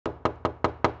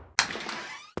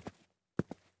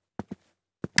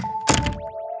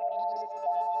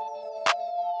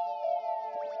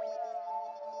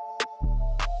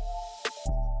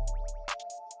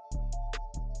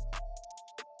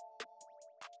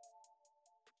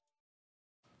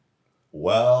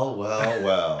Well, well,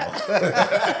 well.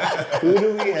 Who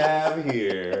do we have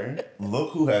here?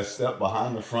 Look who has stepped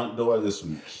behind the front door this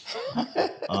week.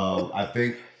 I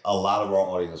think a lot of our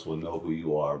audience will know who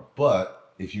you are,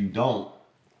 but if you don't,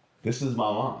 this is my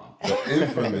mom,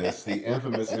 the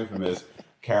infamous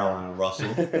Caroline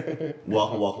Russell.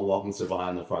 Welcome to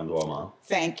Behind the Front Door, Mom.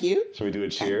 Thank you. Should we do a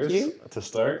cheers to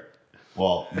start?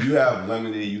 Well, you have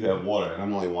lemonade, you have water, and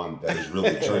I'm the only one that is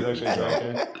really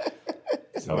drinking.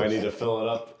 So I need to fill it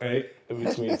up, right? In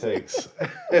between takes.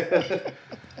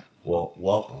 Well,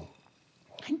 welcome.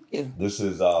 Thank you. This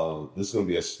is going to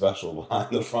be a special Behind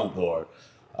the Front Door.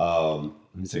 Let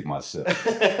me take my sip.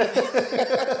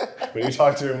 When you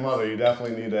talk to your mother, you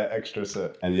definitely need that extra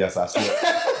sip. And yes, I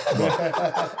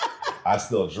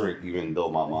still drink, even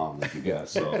though my mom is a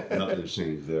guest, so nothing's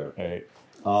changed there. Right.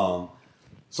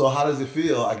 So how does it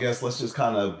feel? I guess let's just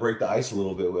kind of break the ice a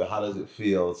little bit with how does it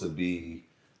feel to be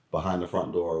behind the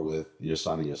front door with your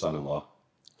son and your son-in-law?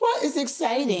 Well, it's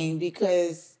exciting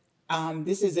because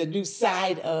this is a new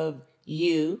side of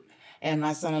you and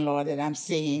my son-in-law that I'm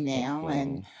seeing now,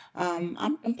 and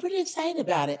I'm pretty excited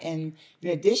about it. And in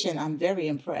addition, I'm very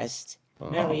impressed.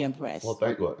 Very impressed. Well,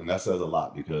 thank you, and that says a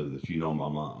lot because if you know my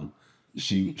mom,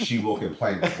 she will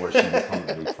complain before she becomes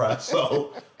impressed.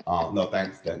 So, no,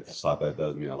 thanks. That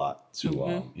does mean a lot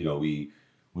to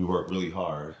we work really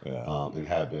hard and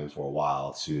have been for a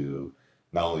while to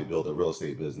not only build a real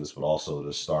estate business, but also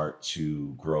to start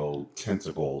to grow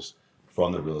tentacles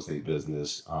from the real estate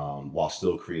business while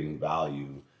still creating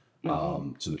value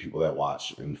to the people that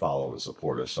watch and follow and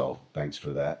support us. So thanks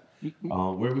for that.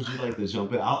 Where would you like to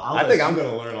jump in? I think I'm going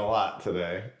to learn a lot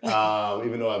today,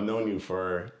 even though I've known you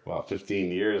for about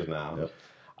 15 years now. Yep.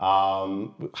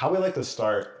 How we like to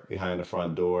start behind the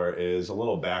front door is a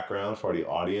little background for the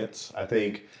audience. I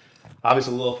think,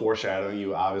 obviously, a little foreshadowing.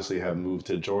 You obviously have moved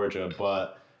to Georgia,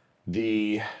 but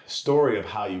the story of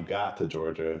how you got to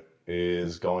Georgia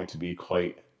is going to be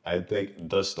quite, I think,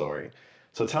 the story.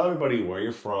 So tell everybody where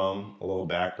you're from, a little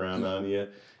background on you,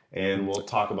 and we'll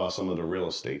talk about some of the real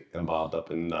estate involved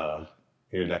up in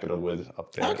your neck of the woods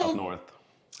up there, up north.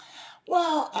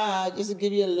 Well, just to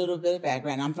give you a little bit of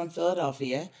background, I'm from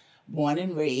Philadelphia, born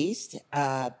and raised,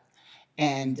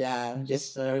 and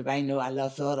just so everybody know, I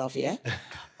love Philadelphia.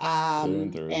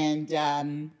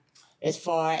 As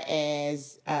far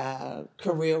as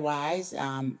career-wise,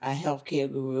 I'm a healthcare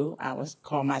guru. I was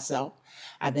call myself.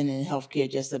 I've been in healthcare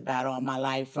just about all my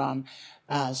life, from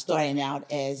starting out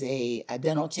as a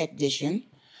dental technician,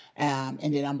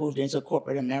 and then I moved into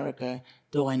corporate America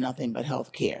doing nothing but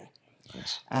healthcare.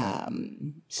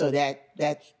 So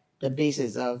that's the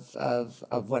basis of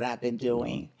what I've been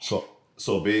doing.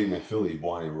 So being in Philly,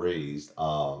 born and raised,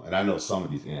 and I know some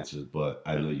of these answers, but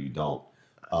I know you don't.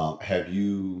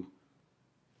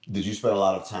 Did you spend a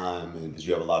lot of time and did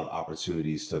you have a lot of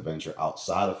opportunities to venture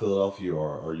outside of Philadelphia,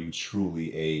 or are you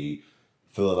truly a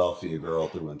Philadelphia girl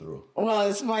through and through? Well,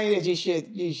 it's funny that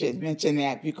you should mention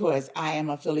that because I am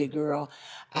a Philly girl.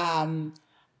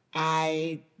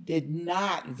 I did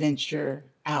not venture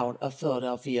out of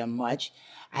Philadelphia much.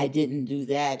 I didn't do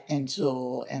that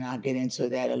until, and I'll get into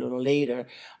that a little later,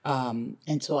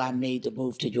 until I made the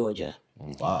move to Georgia.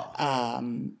 Wow.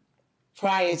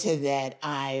 Prior to that,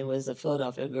 I was a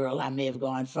Philadelphia girl. I may have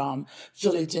gone from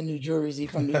Philly to New Jersey,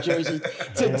 from New Jersey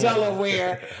to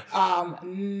Delaware.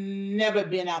 Never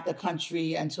been out the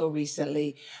country until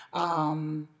recently.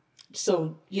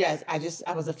 So yes,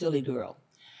 I was a Philly girl,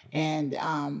 and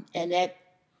that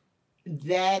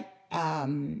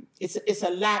it's a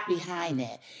lot behind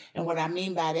that. And what I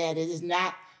mean by that is it's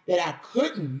not that I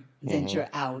couldn't venture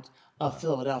out of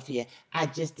Philadelphia. I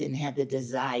just didn't have the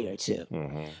desire to.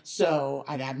 So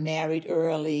I got married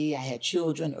early. I had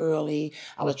children early.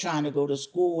 I was trying to go to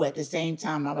school at the same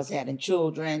time I was having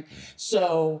children.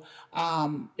 So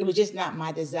it was just not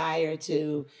my desire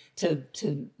to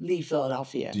leave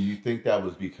Philadelphia. Do you think that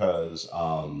was because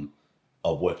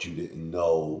of what you didn't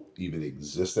know even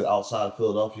existed outside of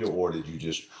Philadelphia, or did you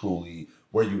just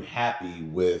were you happy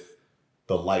with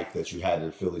the life that you had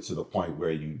in Philly to the point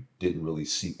where you didn't really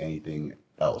seek anything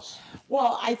else?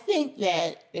 Well, I think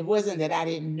that it wasn't that I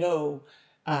didn't know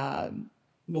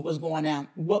what was going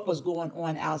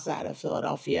on outside of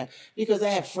Philadelphia, because I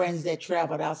have friends that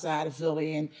traveled outside of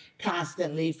Philly and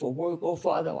constantly for work or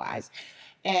for otherwise.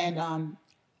 And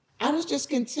I was just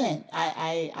content.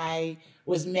 I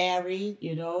was married,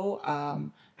 I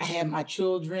had my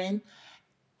children.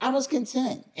 I was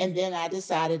content. And then I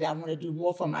decided I want to do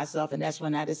more for myself. And that's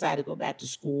when I decided to go back to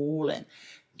school and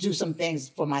do some things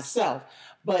for myself.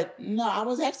 But no, I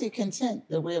was actually content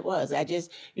the way it was. I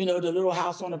just, the little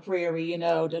house on the prairie,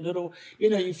 the little,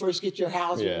 you first get your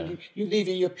house, Yeah. you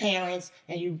leaving your parents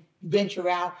and you venture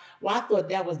out. Well, I thought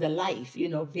that was the life,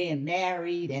 being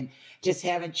married and just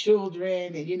having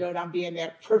children and, I'm being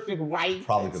that perfect wife.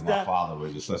 Probably because my father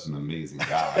was just such an amazing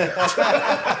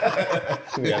guy.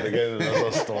 We have to get into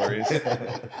those stories.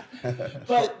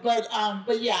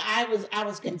 But yeah, I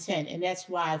was content, and that's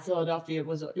why Philadelphia it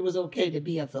was okay to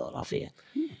be in Philadelphia,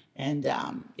 and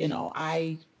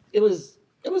it was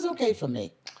okay for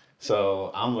me.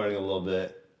 So I'm learning a little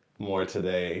bit more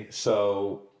today.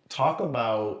 So talk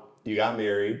about, you got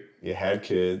married, you had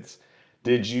kids.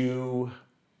 Did you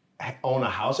own a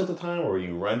house at the time, or were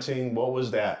you renting? What was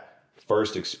that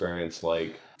first experience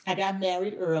like? I got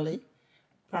married early,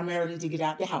 primarily to get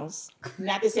out the house.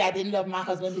 Not to say I didn't love my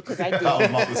husband, because I did. I was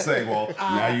about to say, well,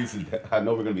 I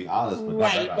know we're going to be honest. But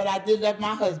right, but I did love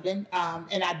my husband,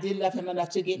 and I did love him enough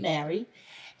to get married.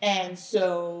 And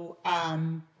so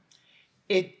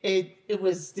it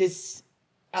was this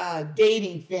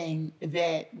dating thing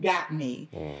that got me.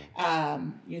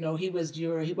 He wasn't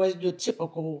your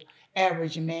typical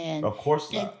average man. Of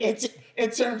course not. In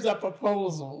terms of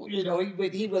proposal,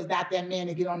 he was not that man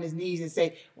to get on his knees and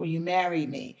say, "Will you marry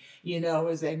me?" It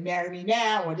was like, "Marry me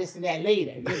now," or this and that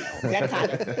later. That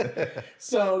kind of thing.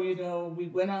 So we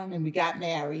went on and we got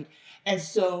married, and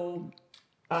so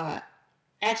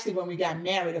actually when we got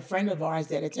married, a friend of ours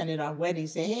that attended our wedding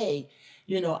said, "Hey,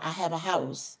 I have a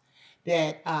house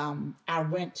that I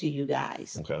rent to you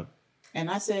guys." Okay. And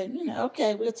I said,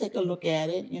 okay, we'll take a look at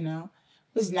it. It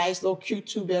was a nice little cute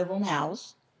 2-bedroom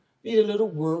house. Needed a little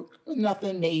work,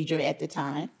 nothing major at the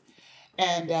time.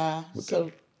 And so.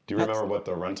 Do you remember what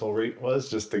the rental rate was?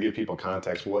 Just to give people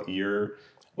context, what year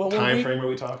time frame are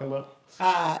we talking about?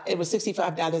 It was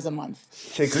 $65 a month.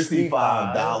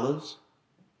 $65?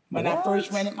 When I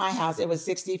first rented my house, it was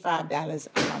 $65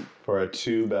 a month. For a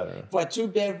 2-bedroom. For a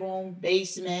 2-bedroom,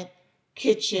 basement,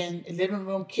 kitchen, living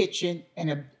room, kitchen,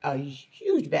 and a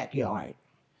huge backyard.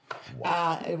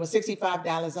 It was $65 a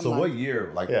month. So what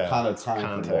year, kind of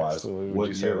time wise,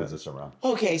 what year was this around?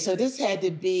 Okay, so this had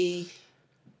to be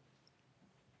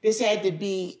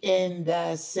in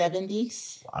the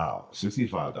 70s. Wow,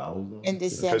 $65 though? In the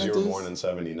 70s. Because you were born in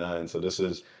 79. So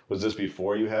was this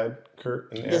before you had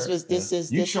Kurt and Eric?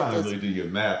 You trying to really do your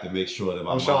math to make sure that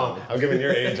I'm giving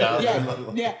your age out.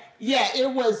 Yeah,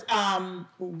 it was,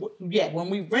 when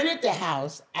we rented the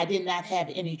house, I did not have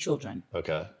any children.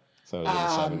 Okay. So it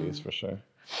was in the 70s for sure.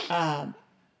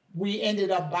 We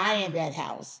ended up buying that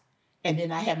house, and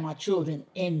then I had my children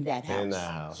in that house. In the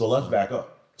house. So let's back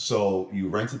up. So you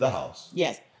rented the house.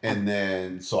 Yes. And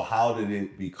then, so how did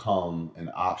it become an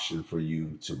option for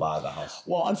you to buy the house?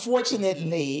 Well,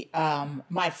 unfortunately,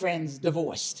 my friends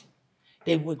divorced.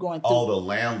 They were going through. Oh, the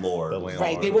landlord.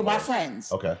 Right, they were my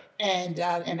friends. Okay. And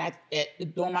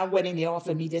during my wedding, they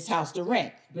offered me this house to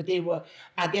rent, but they were,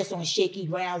 I guess, on shaky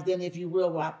grounds then, if you will,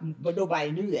 but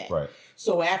nobody knew that. Right.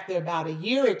 So after about a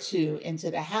year or two into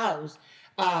the house,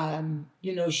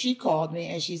 she called me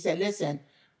and she said, "Listen,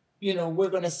 we're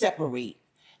going to separate."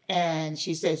 And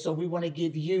she said, "So we want to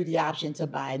give you the option to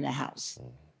buy in the house."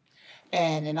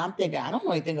 And I'm thinking, I don't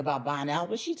know anything about buying out.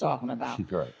 What's she talking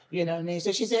about? Right. You know what I mean?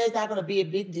 So she said, "It's not going to be a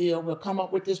big deal. We'll come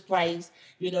up with this price,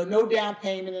 no down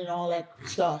payment and all that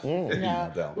stuff.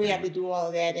 We have to do all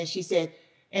of that." And she said,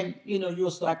 "And,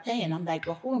 you'll start paying." I'm like,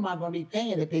 "Well, who am I going to be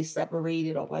paying if they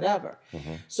separated or whatever?"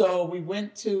 Mm-hmm. So we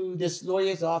went to this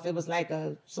lawyer's office. It was like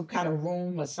some kind of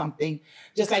room or something,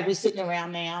 just like we're sitting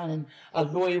around now, and a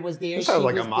lawyer was there. It sounds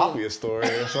like a mafia story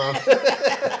or something.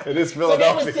 It is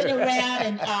Philadelphia. So they were sitting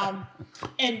around,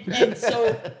 and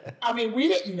so, I mean, we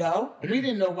didn't know. We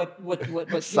didn't know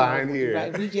what sign here.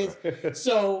 Right? We just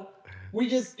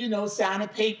signing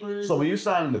papers. So when you're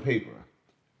signing the paper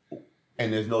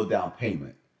and there's no down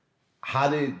payment, how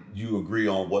did you agree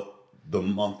on what the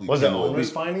monthly was it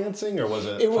owner's financing, or was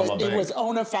it it was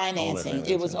owner financing.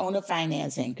 It was owner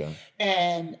financing. Okay.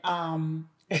 And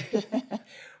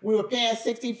we were paying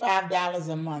 $65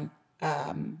 a month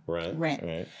rent.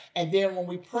 Right. And then when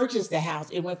we purchased the house,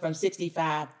 it went from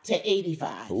 65 to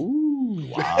 85. Ooh,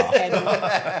 wow.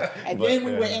 And then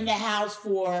we were in the house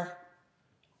for,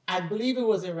 I believe it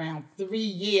was around 3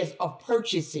 years of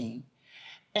purchasing.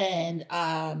 And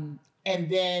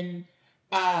then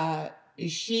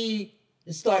she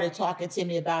started talking to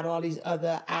me about all these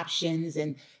other options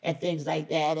and things like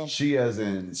that. And she as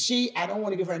in I don't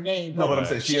want to give her name. No, but I'm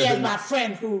saying she as my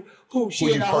friend who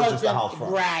she and her purchased husband. The house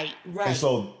from. Right. And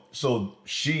so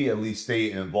she at least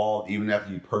stayed involved even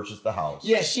after you purchased the house.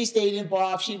 Yes, she stayed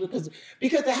involved.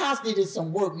 Because the house needed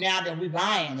some work. Now that we're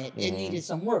buying it, it needed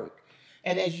some work.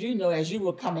 And as you know, as you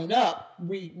were coming up,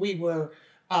 we were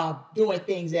doing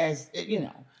things as,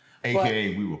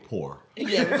 AKA we were poor.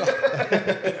 Yeah,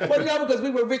 well, no, because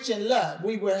we were rich in love.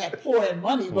 We had poor in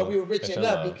money, but we were rich in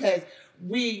love because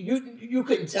you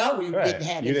couldn't tell we didn't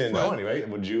have. You didn't know any, right?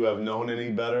 Would you have known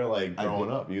any better, like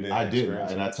growing up? You didn't. I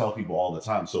didn't, and I tell people all the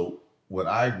time. So when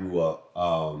I grew up,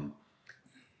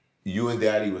 you and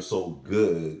Daddy were so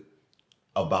good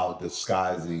about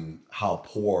disguising how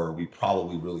poor we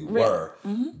probably really were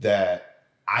that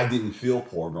I didn't feel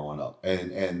poor growing up.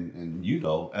 And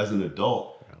as an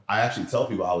adult, I actually tell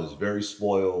people I was very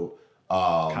spoiled.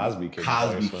 Cosby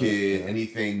kid.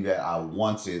 Anything that I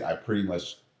wanted, I pretty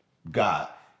much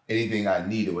got. Anything I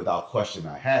needed without question,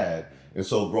 I had. And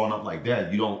so growing up like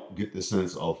that, you don't get the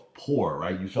sense of poor,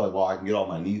 right? You feel like, well, I can get all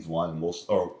my needs I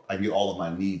can get all of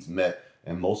my needs met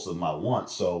and most of my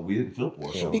wants. So we didn't feel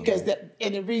poor. So. Because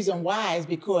the reason why is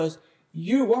because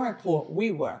you weren't poor,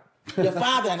 we were. Your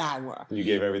father and I were. You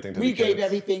gave everything to the We kids. gave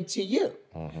everything to you.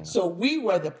 So we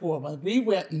were the poor ones. We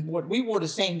wore the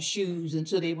same shoes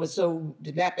until they were so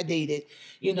dilapidated,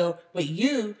 But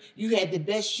you had the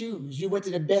best shoes. You went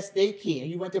to the best daycare.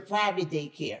 You went to private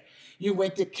daycare. You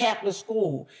went to Catholic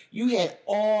school. You had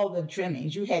all the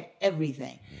trimmings. You had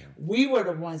everything. We were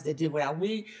the ones that did without.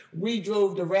 We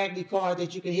drove the raggedy car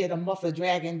that you could hear the muffler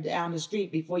dragging down the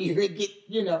street before you could get,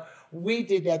 We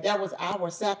did that. That was our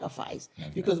sacrifice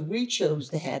because we chose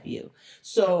to have you.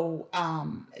 So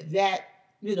that,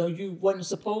 you wasn't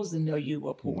supposed to know you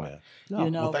were poor. Yeah.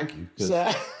 No, well, thank you.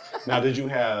 So, now, did you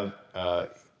have,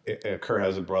 Kurt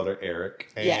has a brother,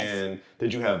 Eric, and yes.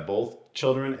 Did you have both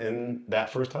children in that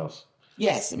first house?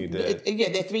 Yes. You did? Yeah,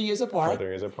 they're 3 years apart. 3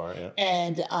 years apart, yeah.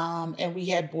 And we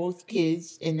had both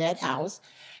kids in that house.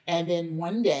 And then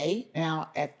one day, now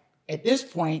at this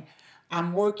point,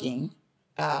 I'm working.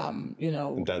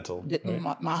 Dental.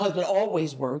 My husband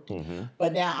always worked,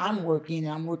 but now I'm working.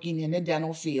 I'm working in the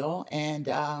dental field, and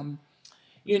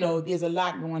there's a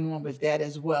lot going on with that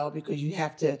as well because you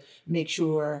have to make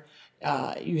sure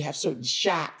you have certain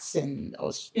shots and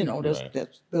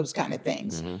those kind of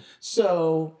things.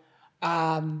 So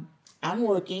I'm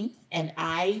working, and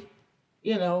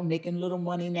making a little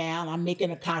money now. I'm making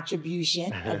a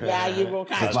contribution, a valuable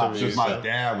contribution. Just my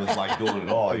dad was like doing it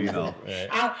all, Right.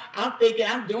 I'm thinking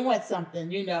I'm doing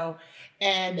something,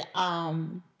 and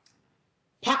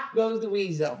pop goes the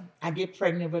weasel. I get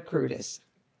pregnant with Curtis.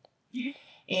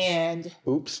 And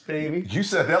oops, baby. You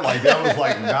said that like that was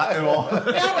like not at all.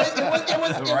 It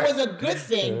was a good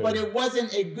thing, but it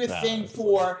wasn't a good thing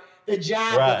for the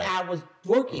job that I was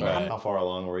working. Right. How far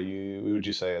along were you? Would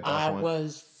you say at that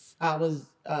point? I was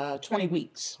 20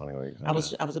 weeks. 20 weeks.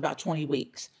 Okay. I was about 20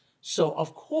 weeks. So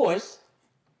of course,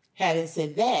 having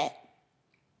said that,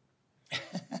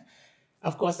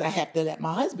 of course I have to let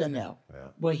my husband know. Yeah.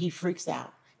 Well, he freaks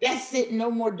out. That's it.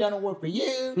 No more dental work for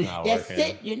you. That's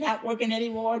it. You're not working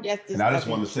anymore. And I just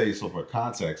want to say, so for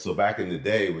context, so back in the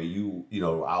day when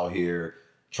you out here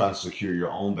trying to secure your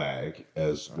own bag,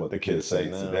 as what the kids say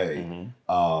today,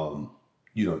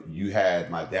 you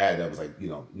had my dad that was like,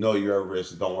 no, you're at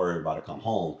risk. Don't worry about it. Come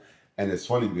home. And it's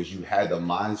funny because you had the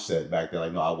mindset back there,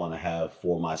 like, no, I want to have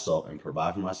for myself and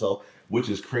provide for myself, which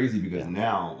is crazy because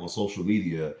now on social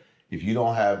media, if you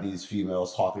don't have these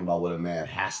females talking about what a man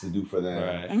has to do for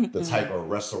them, the type of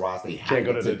restaurants they have can't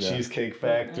go to the Cheesecake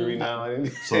Factory now.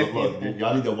 So look,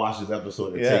 y'all need to watch this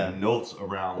episode and take notes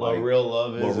around what real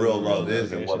love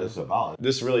is and what it's about.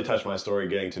 This really touched my story,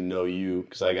 getting to know you,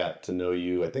 because I got to know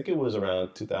you. I think it was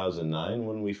around 2009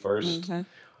 when we first.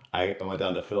 I went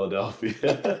down to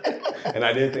Philadelphia, and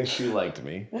I didn't think she liked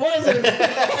me. What is it?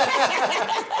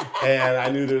 And I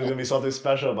knew there was going to be something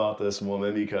special about this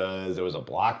woman because there was a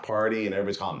block party, and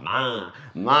everybody's calling Ma.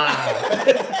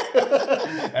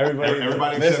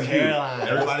 Everybody except Caroline.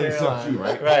 Everybody except you,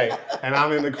 right? Right. And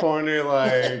I'm in the corner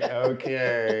like,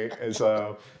 okay. And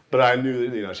so, but I knew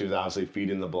that, she was obviously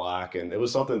feeding the block, and it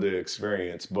was something to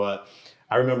experience. But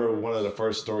I remember one of the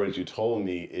first stories you told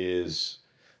me is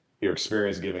your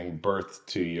experience giving birth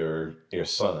to your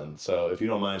son. So if you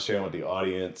don't mind sharing with the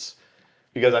audience,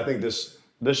 because I think this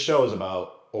show is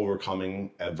about overcoming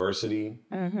adversity,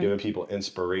 giving people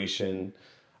inspiration,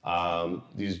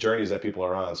 these journeys that people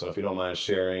are on. So if you don't mind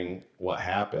sharing what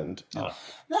happened. No,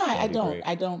 I don't. Great.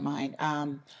 I don't mind.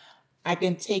 I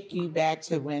can take you back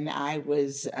to when I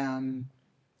was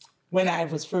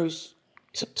first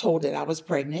told that I was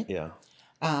pregnant. Yeah.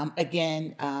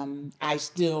 Again, I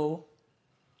still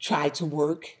tried to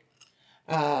work.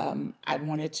 I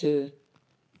wanted to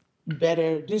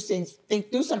better do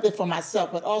something for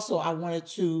myself, but also I wanted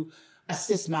to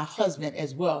assist my husband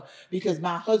as well because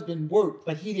my husband worked,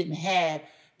 but he didn't have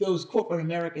those corporate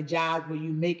American jobs where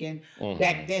you making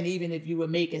back then, even if you were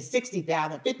making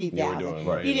 60,000, 50,000,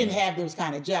 right, he didn't have those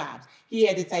kind of jobs. He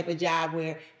had the type of job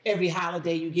where every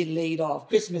holiday you get laid off.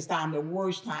 Christmas time, the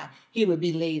worst time, he would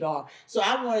be laid off. So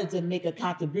I wanted to make a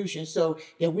contribution so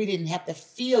that we didn't have to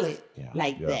feel it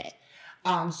like that.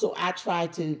 So I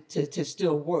tried to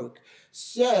still work.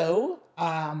 So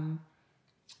I'm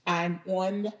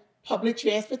on public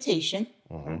transportation,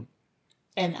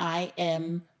 and I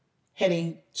am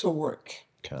heading to work.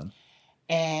 Okay.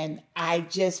 And I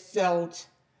just felt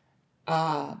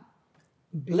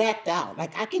blacked out.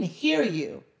 Like I can hear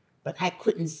you, but I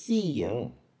couldn't see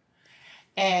you.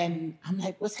 And I'm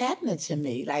like, what's happening to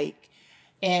me? Like,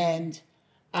 and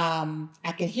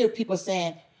I can hear people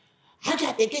saying, I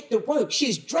got to get to work.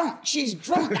 She's drunk. She's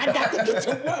drunk. I got to get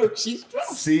to work. She's drunk.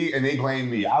 See, and they blame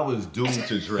me. I was doomed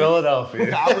to drink.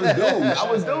 Philadelphia. I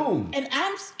was doomed. And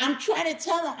I'm trying to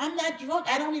tell them I'm not drunk.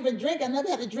 I don't even drink. I never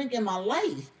had a drink in my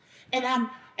life. And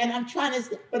I'm trying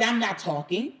to, but I'm not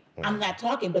talking. I'm not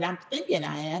talking, but I'm thinking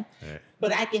I am.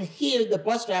 But I can hear the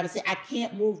bus driver say, I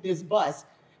can't move this bus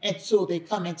until they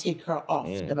come and take her off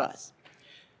the bus.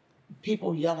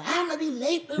 People yelling, I'm gonna be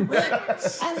late for work.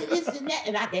 I mean, this and that.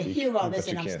 And I can hear all this,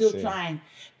 and I'm still trying.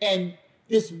 And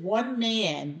this one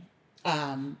man,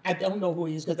 I don't know who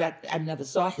he is because I never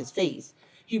saw his face.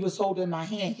 He was holding my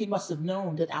hand. He must have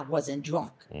known that I wasn't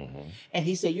drunk. And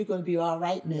he said, you're gonna be all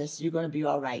right, miss. You're gonna be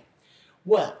all right.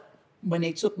 Well, when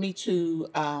they took me to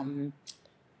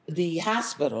the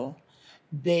hospital,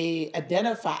 they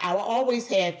identified, I always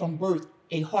had from birth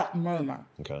a heart murmur.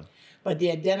 Okay. But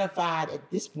they identified at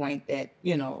this point that,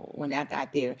 you know, when I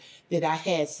got there, that I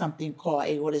had something called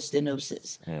aortic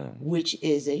stenosis, which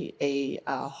is a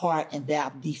heart and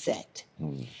valve defect.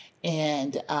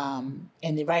 And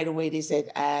right away they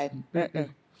said,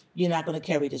 you're not going to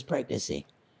carry this pregnancy.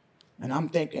 And I'm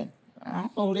thinking, I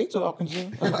don't know who they talking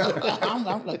to. I'm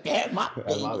like, that's my baby.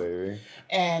 That's my baby.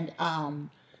 And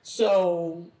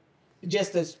so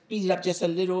just to speed it up just a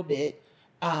little bit,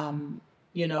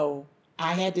 you know,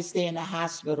 I had to stay in the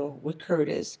hospital with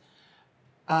Curtis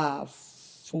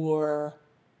for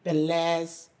the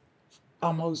last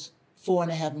almost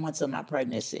 4.5 months of my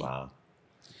pregnancy. Wow.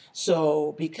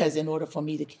 So, because in order for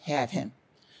me to have him,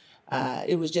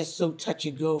 it was just so touch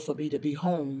and go for me to be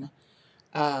home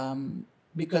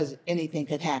because anything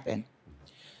could happen.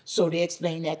 So they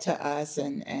explained that to us,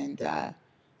 and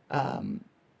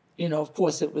you know, of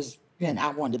course, it was. Then I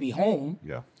wanted to be home.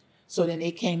 Yeah. So then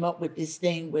they came up with this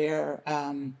thing where,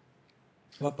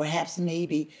 well, perhaps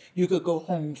maybe you could go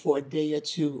home for a day or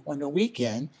two on the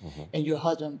weekend, and your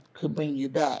husband could bring you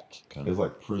back. It's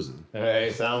like prison.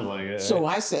 Hey, sounds like it. So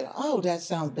I said, oh, that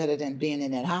sounds better than being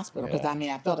in that hospital, because I mean,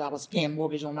 I felt I was paying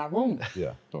mortgage on my room.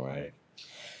 Yeah. All right.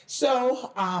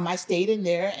 So I stayed in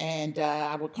there, and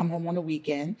I would come home on the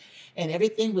weekend, and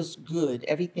everything was good.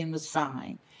 Everything was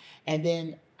fine. And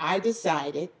then I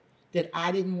decided that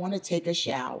I didn't want to take a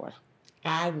shower.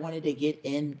 I wanted to get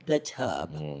in the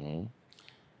tub.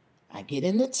 I get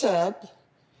in the tub,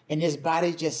 and his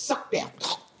body just sucked down.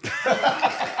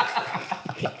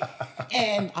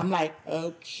 And I'm like,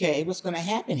 okay, what's going to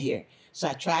happen here? So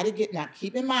I try to get, now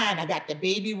keep in mind, I got the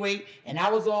baby weight, and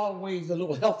I was always a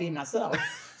little healthy myself.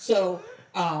 So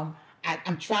I'm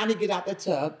trying to get out the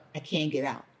tub. I can't get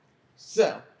out.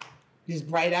 So this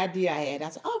bright idea I had, I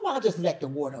said, oh, well, I'll just let the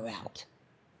water out.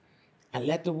 I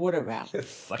let the water out,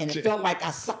 and it felt like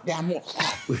I sucked down more.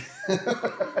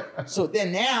 So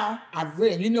then now, I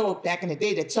really, you know, back in the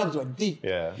day, the tubs were deep.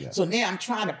 Yeah. So now I'm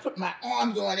trying to put my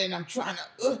arms on it, and I'm trying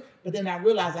to, but then I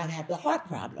realized I have the heart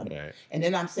problem. Right. And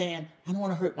then I'm saying, I don't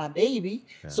want to hurt my baby,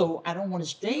 so I don't want to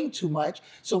strain too much.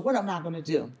 So what am I going to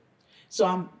do?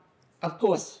 So of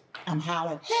course, I'm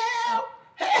hollering, help!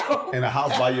 Help. In a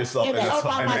house by yourself, in an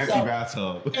empty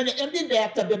bathtub. In an empty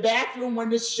bathtub. The bathroom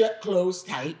windows shut, closed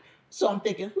tight. So I'm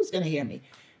thinking, who's going to hear me?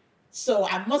 So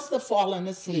I must have fallen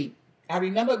asleep. I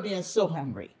remember being so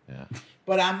hungry. Yeah.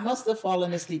 But I must have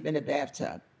fallen asleep in the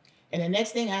bathtub. And the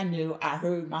next thing I knew, I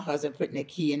heard my husband putting a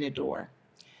key in the door.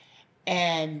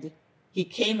 And he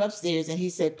came upstairs and he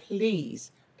said,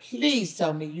 please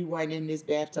tell me you weren't in this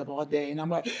bathtub all day. And I'm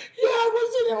like, yeah, I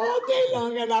was in there all day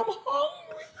long, and I'm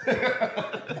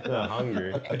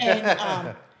hungry. Hungry.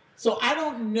 And so I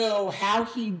don't know how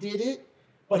he did it,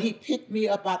 but he picked me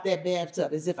up out that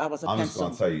bathtub as if I was a pencil. I'm just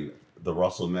going to tell you, the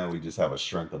Russell men, we just have a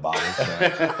strength of balance.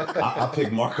 I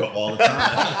pick Mark up all the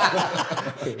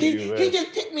time. he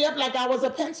just picked me up like I was a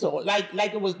pencil, like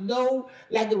there was no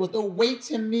weight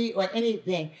to me or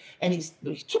anything. And he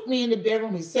took me in the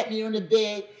bedroom. He set me on the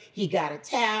bed. He got a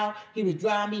towel. He was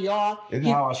drying me off. Isn't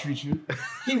how I treat you?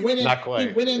 He went in. Not quite.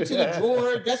 He went into the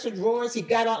drawer, dresser drawers. He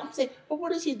got on. I'm saying, "But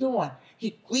what is he doing?"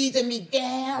 He squeezing me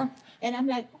down, and I'm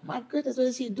like, "Oh my goodness, what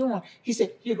is he doing?" He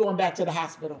said, "You're going back to the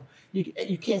hospital.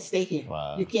 You can't stay here.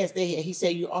 Wow. You can't stay here." He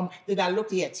said, Then I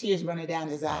looked. He had tears running down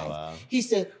his eyes. wow. He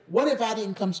said, "What if I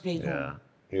didn't come straight Yeah. home?"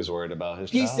 He was worried about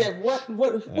his He child. said, "What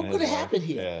could have happened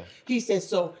here?" Yeah. He said,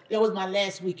 "So that was my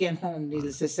last weekend home,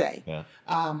 needless to say. Yeah.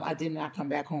 I did not come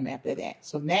back home after that.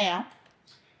 So now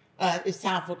it's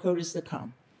time for Curtis to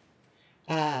come.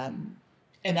 And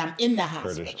I'm in the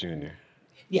hospital. Curtis Jr.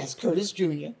 Yes, Curtis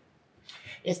Jr.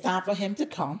 It's time for him to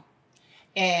come.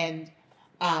 And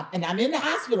I'm in the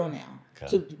hospital now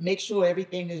to make sure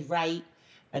everything is right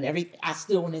and everything. I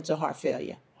still went into heart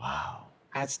failure. Wow.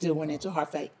 I still went into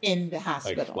heart failure in the Like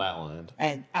hospital. flatlined.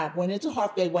 And I went into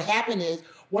heart failure. What happened is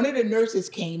one of the nurses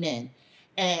came in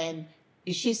and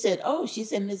she said,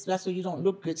 "Miss Russell, you don't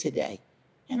look good today."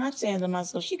 And I'm saying to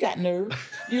myself, she got nerve.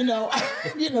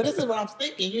 This is what I'm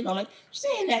thinking, like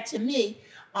saying that to me.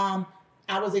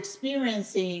 I was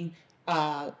experiencing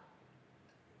a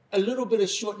little bit of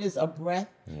shortness of breath.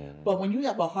 But when you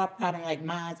have a heart problem like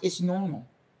mine, it's normal.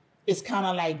 It's kind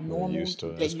of like normal. used to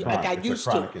it. that It's you- chronic. like I It's a used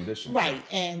chronic to. condition. Right.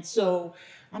 And so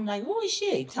I'm like, "Who is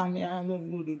she? Tell me I'm going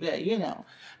to do that,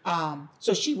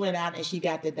 So she went out and she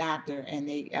got the doctor, and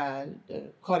the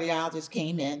cardiologist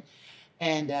came in,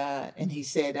 and he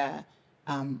said,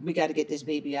 "We got to get this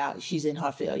baby out. She's in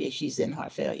heart failure. She's in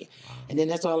heart failure." Wow. And then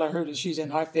that's all I heard is she's in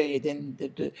heart failure. Then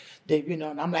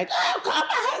and I'm like, "Oh, call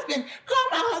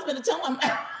my husband and tell him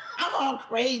I'm all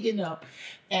crazy,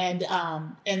 And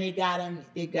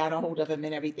they got a hold of him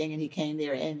and everything, and he came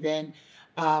there. And then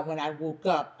when I woke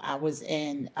up, I was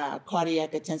in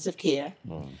cardiac intensive care.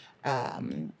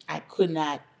 I could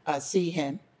not see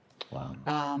him. Wow.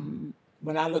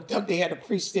 When I looked up, they had a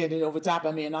priest standing over top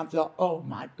of me, and I felt, "Oh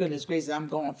my goodness gracious, I'm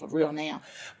going for real now."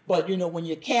 But when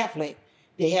you're Catholic,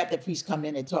 they have the priest come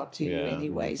in and talk to you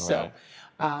anyway. Right. So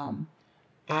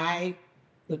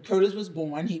when Curtis was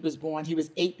born, he was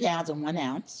 8 pounds and 1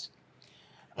 ounce.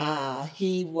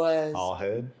 He was All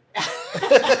head.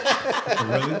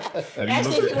 Really?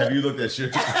 Actually, Have you looked at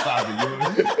your size of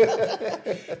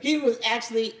yours? he was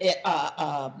actually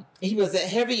he was a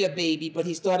heavier baby, but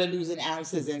he started losing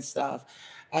ounces and stuff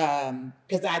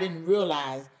because I didn't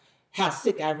realize how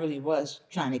sick I really was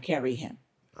trying to carry him.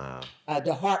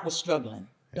 The heart was struggling.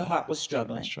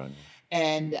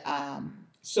 And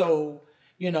so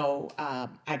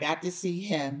I got to see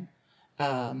him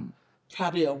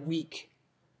probably a week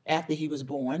after he was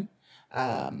born.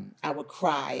 I would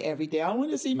cry every day. "I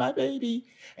want to see my baby."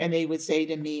 And they would say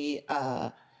to me,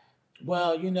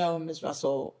 "Well, Miss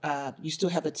Russell, you still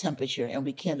have a temperature and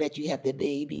we can't let you have the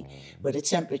baby with a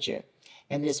temperature."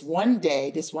 And this one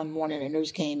morning, a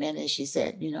nurse came in and she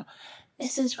said,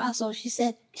 "Mrs. Russell," she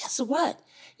said, "guess what?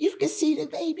 You can see the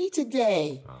baby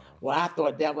today." Well, I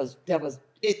thought that was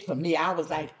it for me. I was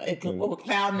like over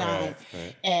cloud nine.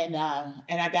 Right. And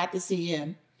I got to see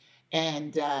him.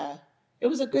 And it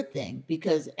was a good thing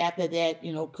because after that,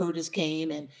 Curtis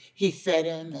came and he fed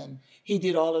him and he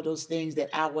did all of those things that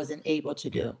I wasn't able to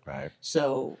do. Right.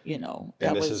 So,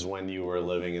 And this is when you were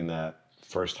living in that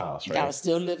first house, right? I was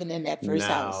still living in that first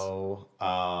house.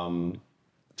 Now,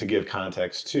 to give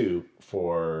context too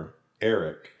for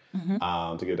Eric,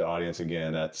 to give the audience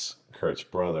again, that's Kurt's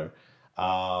brother.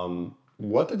 So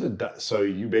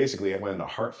you basically went into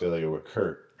heart failure with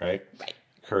Kurt, right? Right.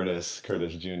 Curtis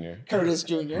Jr. Curtis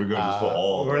Jr. We're going to just put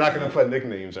all. We're not going to put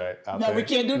nicknames, right? No, we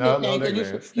can't do nicknames.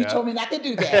 nicknames. You told me not to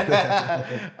do that.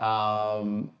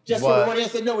 Just for the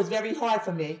audience to know, it's very hard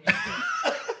for me.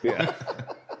 Yeah.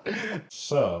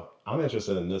 So I'm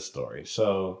interested in this story.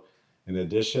 So in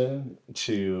addition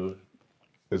to,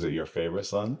 is it your favorite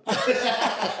son?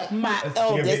 My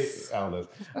eldest.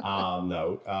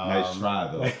 No. Nice try,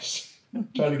 though.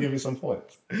 Trying to give you some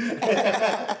points.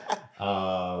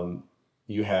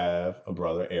 You have a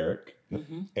brother, Eric.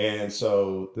 And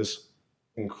so this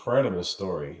incredible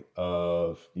story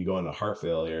of you going to heart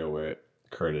failure with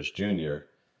Curtis Jr.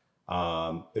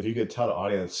 If you could tell the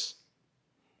audience,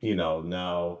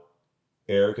 now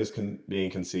Eric is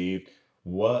being conceived,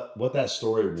 what that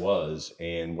story was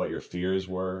and what your fears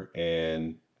were,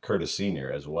 and Curtis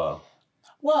Sr. as well.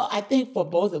 Well, I think for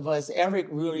both of us, Eric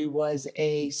really was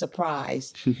a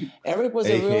surprise. Eric was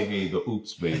AKA the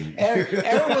oops baby. Eric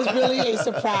was really a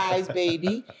surprise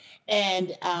baby.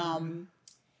 And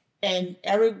And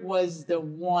Eric was the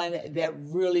one that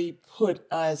really put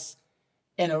us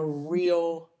in a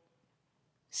real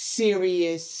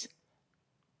serious,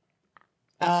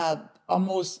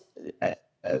 almost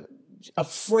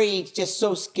afraid, just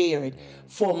so scared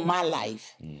for my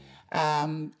life.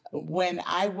 When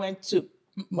I went to,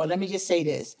 well, let me just say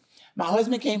this. My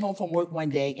husband came home from work one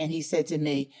day and he said to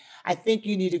me, I think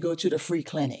you need to go to the free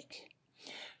clinic.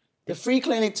 The free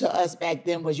clinic to us back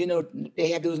then was, they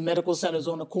had those medical centers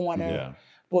on the corner. Yeah.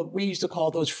 But we used to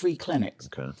call those free clinics.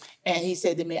 Okay. And he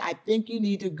said to me, I think you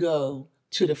need to go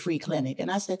to the free clinic.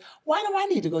 And I said, why do I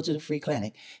need to go to the free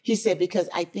clinic? He said, because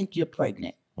I think you're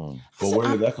pregnant. But where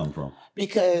did that come from?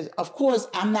 Because, of course,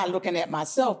 I'm not looking at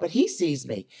myself, but he sees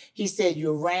me. He said,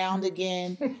 you're round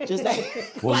again. Just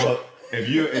like, Well, if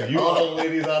you All the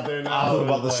ladies out there now. I was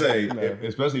about to say, you know.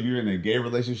 especially if you're in a gay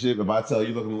relationship, if I tell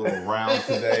you looking a little round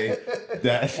today,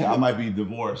 that I might be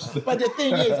divorced. but the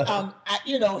thing is,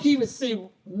 he would see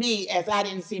me as I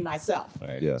didn't see myself.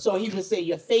 Right. Yeah. So he would say,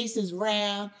 your face is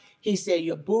round. He said,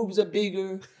 your boobs are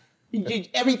bigger.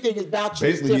 Everything is about you.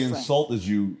 Basically, he different. insulted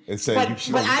you and said,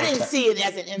 But I didn't see it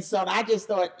as an insult. I just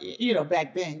thought,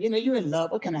 back then, you're in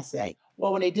love. What can I say?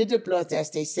 Well, when they did the blood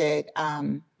test, they said,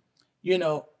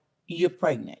 you're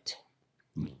pregnant.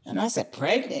 And I said,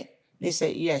 pregnant? They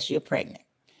said, yes, you're pregnant.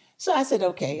 So I said,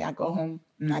 okay. I go home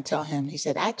and I tell him. He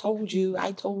said, I told you.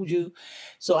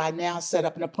 So I now set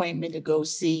up an appointment to go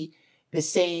see the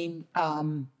same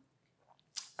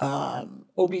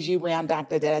OBGYN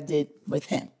doctor that I did with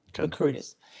him, with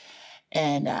Curtis.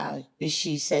 And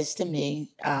she says to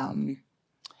me,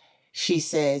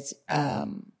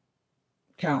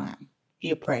 Caroline,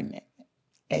 you're pregnant.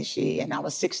 And I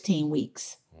was 16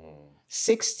 weeks.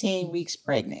 16 weeks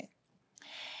pregnant.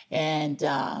 And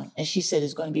she said,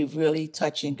 it's going to be really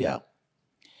touch and go.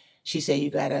 She said, you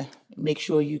got to make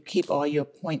sure you keep all your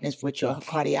appointments with your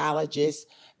cardiologist,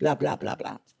 blah, blah, blah,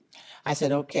 blah. I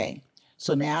said, okay.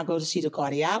 So now I go to see the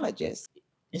cardiologist.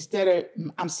 Instead of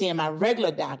I'm seeing my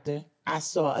regular doctor, I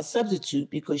saw a substitute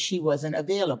because she wasn't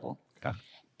available. Okay.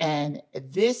 And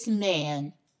this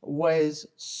man was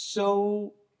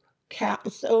so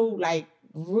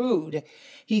rude.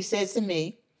 He says to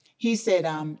me,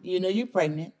 you're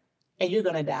pregnant and you're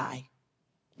going to die.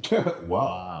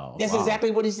 Wow. That's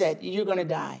exactly what he said. You're going to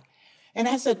die. And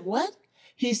I said, what?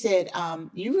 He said,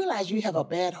 you realize you have a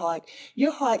bad heart.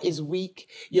 Your heart is weak.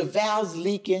 Your valves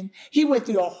leaking. He went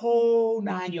through the whole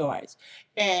 9 yards.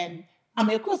 And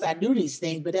of course I knew these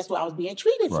things, but that's why I was being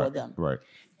treated for them. Right.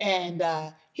 And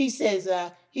he says,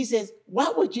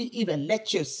 why would you even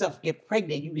let yourself get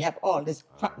pregnant? You have all this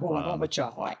going on with your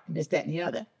heart and this, that, and the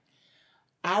other.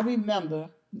 I remember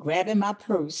grabbing my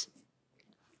purse.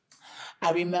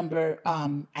 I remember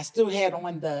I still had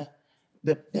on the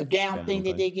gown thing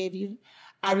that they gave you.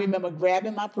 I remember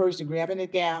grabbing my purse and grabbing the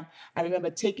gown. I remember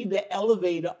taking the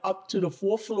elevator up to the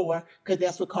 4th floor because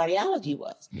that's what cardiology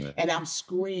was. Yeah. And I'm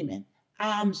screaming,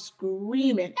 I'm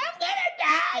gonna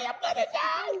die.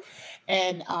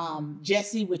 And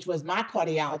Jessie, which was my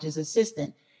cardiologist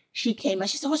assistant, she came out.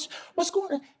 She said, what's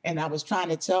going on? And I was trying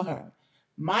to tell her.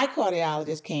 My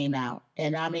cardiologist came out,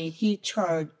 and he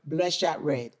turned bloodshot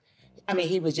red.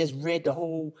 He was just red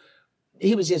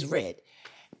he was just red.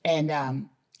 And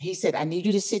he said, I need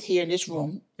you to sit here in this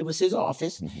room. It was his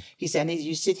office. Mm-hmm. He said, I need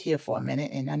you to sit here for a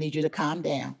minute, and I need you to calm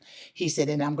down. He said,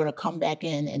 and I'm going to come back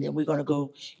in, and then we're going to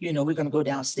go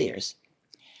downstairs.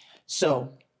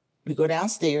 So we go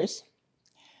downstairs.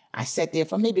 I sat there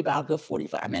for maybe about a good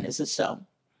 45 minutes or so.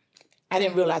 I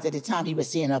didn't realize at the time he was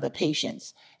seeing other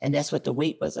patients, and that's what the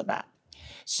wait was about.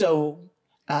 So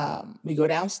we go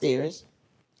downstairs,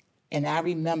 and I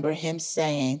remember him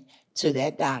saying to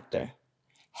that doctor,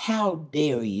 how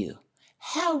dare you?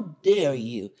 How dare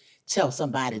you tell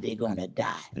somebody they're going to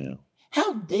die? Yeah.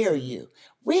 How dare you?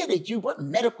 What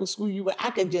medical school you were?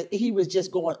 He was just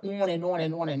going on and on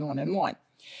and on and on and on.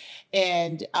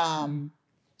 And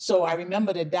so I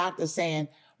remember the doctor saying,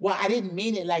 well, I didn't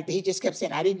mean it like that. He just kept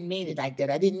saying, I didn't mean it like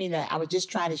that. I didn't mean that. I was just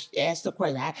trying to ask the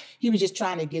question. He was just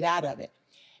trying to get out of it.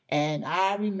 And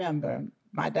I remember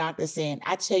my doctor saying,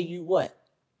 I tell you what,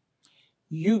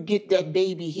 you get that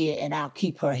baby here and I'll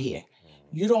keep her here.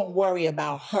 You don't worry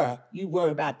about her. You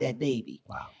worry about that baby.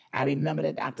 Wow. I remember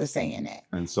the doctor saying that.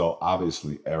 And so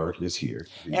obviously Eric is here.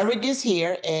 Eric is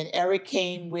here, and Eric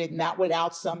came not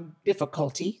without some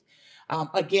difficulty.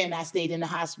 Again, I stayed in the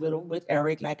hospital with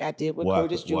Eric like I did with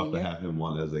Curtis Jr. We'll have to have him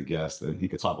on as a guest, and he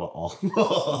could talk about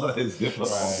all his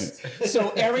difficulties.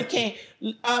 So Eric came.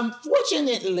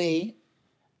 Fortunately,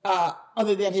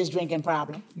 other than his drinking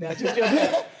problem,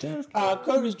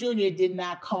 Curtis Jr. did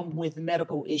not come with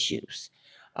medical issues.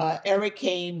 Eric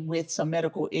came with some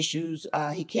medical issues.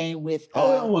 He came with.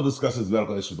 We'll discuss his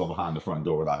medical issues behind the front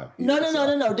door without him. No.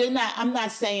 They're not. I'm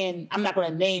not saying. I'm not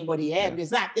going to name what he had.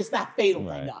 Yeah. It's not fatal,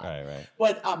 right, God. Right.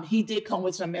 But he did come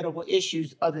with some medical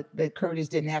issues that Curtis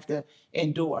didn't have to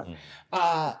endure.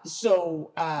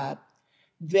 So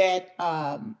that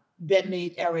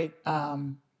made Eric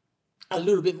a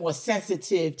little bit more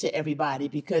sensitive to everybody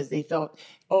because they felt,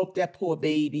 oh, that poor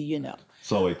baby, you know.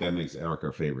 So wait, that makes Eric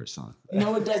her favorite son.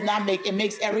 No, it does not make. It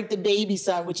makes Eric the baby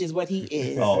son, which is what he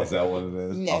is. Oh, is that what it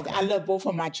is? Yeah, okay. I love both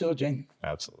of my children.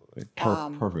 Absolutely.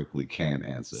 Perfectly can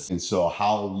answer. And so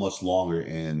how much longer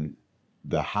in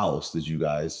the house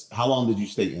how long did you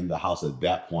stay in the house at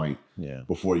that point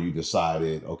before you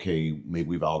decided, okay, maybe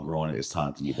we've outgrown it, it's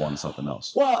time to move on to something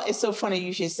else? Well, it's so funny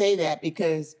you should say that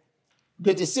because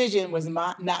the decision was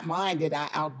not mine that I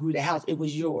outgrew the house. It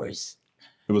was yours.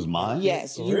 It was mine?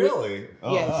 Yes. Really?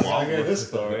 Yes. I hear this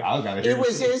story. I gotta hear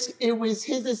it was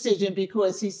his decision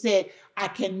because he said, I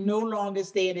can no longer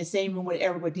stay in the same room with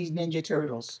Eric with these Ninja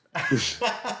Turtles.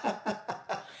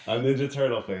 A Ninja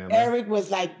Turtle fan. Eric was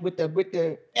like with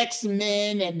the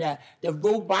X-Men and the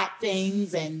robot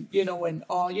things and, and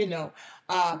all,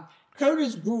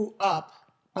 Curtis grew up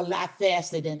a lot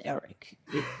faster than Eric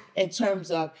in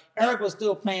terms of Eric was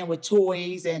still playing with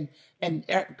toys and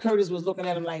Curtis was looking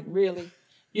at him like, really?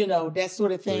 That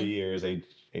sort of thing. 3 years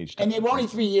age. And they were only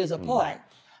 3 years apart.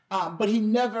 But he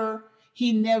never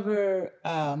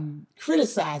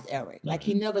criticized Eric. Like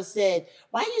he never said,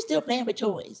 why are you still playing with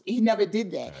toys? He never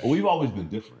did that. Well, we've always been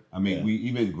different. I mean, we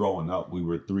even growing up, we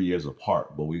were 3 years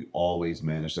apart, but we always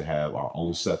managed to have our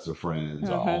own sets of friends,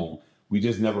 our own. We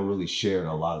just never really shared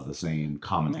a lot of the same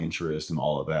common interests and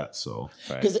all of that. So,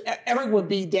 because Eric would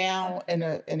be down in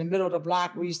the middle of the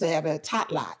block. We used to have a tot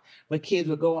lot where kids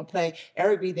would go and play.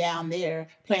 Eric be down there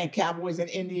playing cowboys and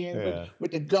Indians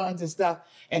with the guns and stuff.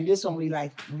 And this one we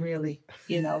like, really,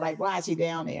 like why is he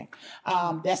down there?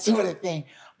 That sort of thing.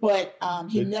 But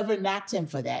he never knocked him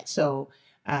for that. So,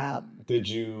 so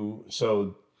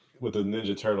with the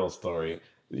Ninja Turtle story.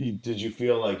 Did you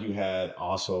feel like you had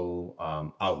also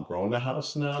outgrown the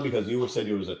house now? Because you said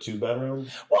it was a 2-bedroom?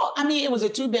 Well, I mean, it was a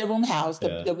 2-bedroom house.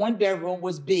 The 1 bedroom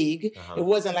was big. It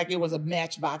wasn't like it was a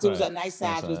matchbox. It was a nice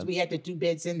size. We had the 2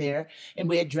 beds in there, and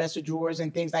we had dresser drawers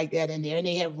and things like that in there, and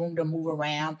they had room to move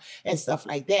around and stuff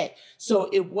like that. So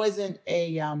it wasn't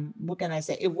a, what can I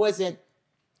say? It wasn't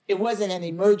an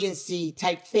emergency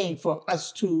type thing for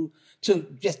us to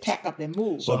just pack up and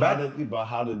move. So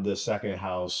how did the second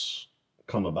house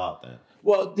come about then?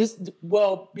 Well,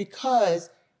 because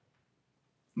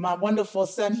my wonderful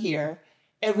son here,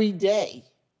 every day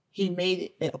he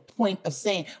made it a point of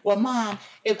saying, well, Mom,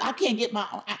 if I can't get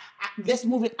let's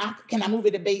move it. Can I move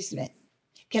it to the basement?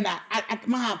 Can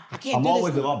Mom, I can't I'm do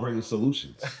always this. about bringing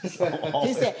solutions. He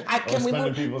said, can we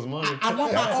move? People's money. I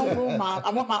want my own room, Mom.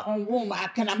 I want my own room.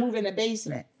 Can I move in the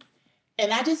basement?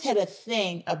 And I just had a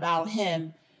thing about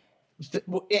him.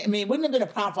 I mean, it wouldn't have been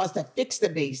a problem for us to fix the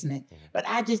basement, but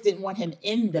I just didn't want him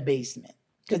in the basement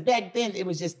because back then it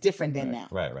was just different than now.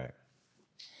 Right.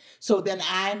 So then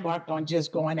I embarked on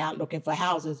just going out looking for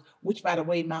houses, which, by the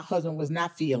way, my husband was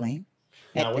not feeling.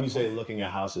 Now, when you say looking at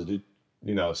houses,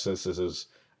 since this is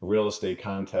a real estate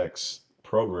context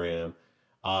program,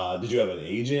 did you have an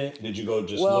agent? Did you go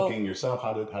just looking yourself?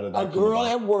 How did that a girl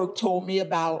at work told me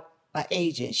about an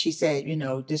agent. She said,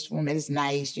 this woman is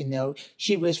nice.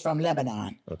 She was from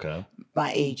Lebanon. Okay.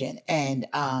 My agent, and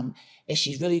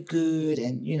she's really good,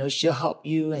 and she'll help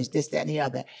you, and this, that, and the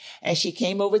other. And she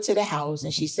came over to the house,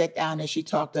 and she sat down, and she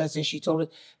talked to us, and she told us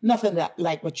nothing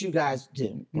like what you guys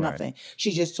do. Nothing.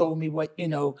 She just told me what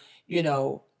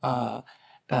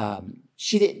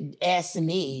she didn't ask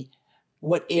me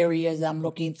what areas I'm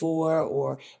looking for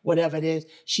or whatever it is.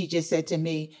 She just said to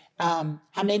me, how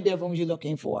many bedrooms you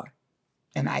looking for?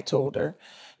 And I told her,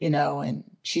 and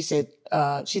she said,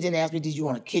 she didn't ask me, did you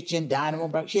want a kitchen, dining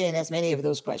room? She didn't ask me any of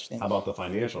those questions. How about the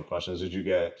financial questions? Did you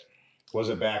get, was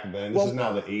it back then? This is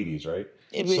now the 80s, right?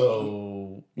 What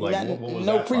was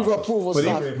no that pre-approval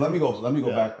stuff. Let me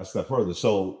go back a step further.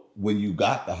 So when you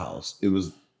got the house, it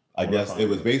was, I guess it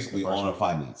was basically owner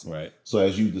financing. Right. So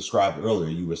as you described earlier,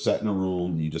 you were set in a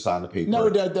room, you just signed the paper. No,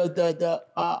 the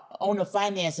owner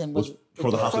financing was for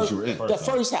the house that you were in. The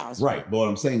first house. Right. But what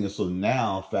I'm saying is, so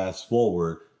now fast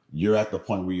forward, you're at the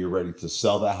point where you're ready to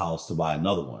sell that house to buy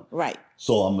another one. Right.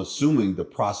 So I'm assuming the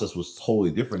process was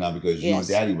totally different now because you and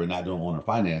Daddy were not doing owner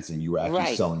financing. You were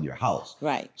actually selling your house.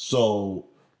 Right. So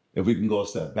if we can go a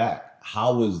step back,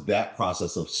 how was that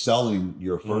process of selling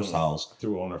your first house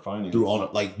through owner financing?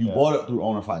 Bought it through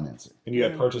owner financing, and you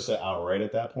had purchased it outright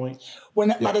at that point.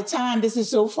 By the time, this is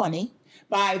so funny.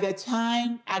 By the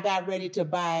time I got ready to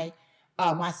buy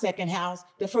my second house,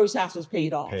 the first house was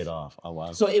paid off. Paid off. Oh,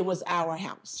 wow. So it was our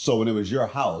house. So when it was your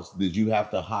house, did you have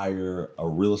to hire a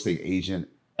real estate agent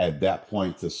at that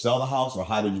point to sell the house, or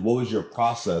what was your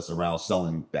process around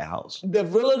selling the house? The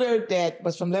realtor that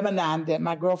was from Lebanon that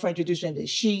my girlfriend introduced me to,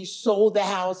 she sold the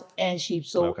house and she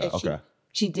sold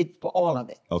she did for all of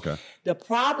it. Okay. The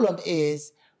problem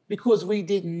is because we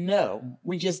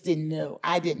just didn't know.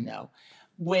 I didn't know.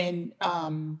 When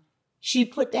she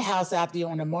put the house out there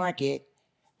on the market,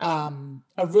 a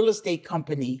real estate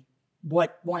company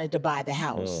wanted to buy the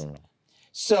house.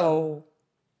 So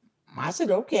I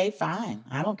said, okay, fine.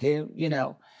 I don't care,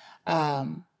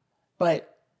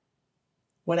 But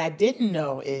what I didn't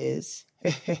know is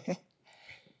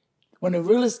when the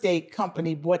real estate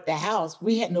company bought the house,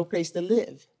 we had no place to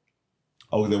live.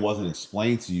 Oh, it wasn't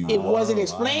explained to you. It wasn't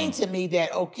explained to me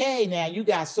that, okay, now you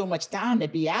got so much time to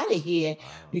be out of here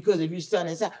because of your son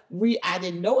and son. I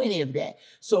didn't know any of that.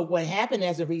 So what happened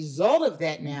as a result of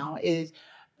that now is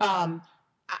I'm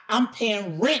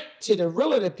paying rent to the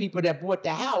realtor people that bought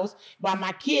the house while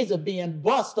my kids are being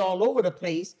bussed all over the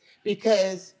place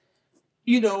because,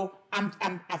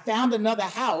 I found another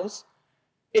house.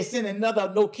 It's in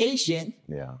another location.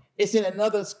 Yeah. It's in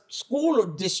another school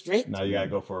district. Now you got to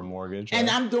go for a mortgage. And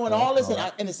I'm doing all this. And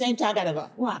at the same time, I got to go,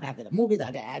 I got to get a mortgage.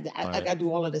 I got to do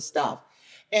all of this stuff.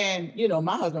 And,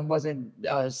 my husband wasn't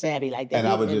savvy like that. And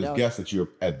I would just guess that you're,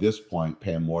 at this point,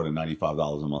 paying more than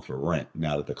 $95 a month for rent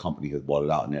now that the company has bought it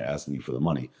out and they're asking you for the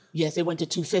money. Yes, it went to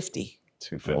 $250.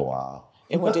 Oh, wow.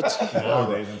 It went to But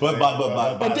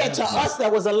that to us, that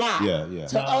was a lot. Yeah.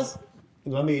 To us.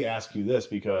 Let me ask you this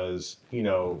because,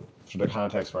 for the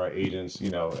context for our agents,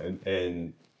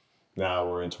 and now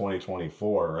we're in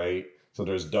 2024, right? So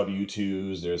there's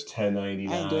W-2s, there's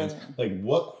 1099s. Like,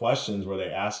 what questions were they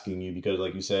asking you? Because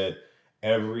like you said,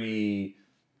 every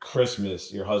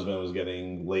Christmas, your husband was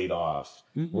getting laid off.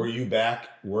 Mm-hmm. Were you back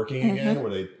working again? Were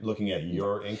they looking at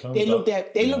your income? They looked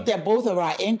at both of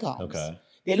our incomes. Okay.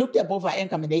 They looked at both our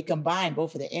income and they combined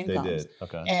both of the incomes. They did.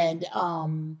 Okay.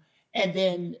 And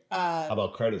then how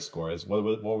about credit scores? What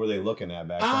were they looking at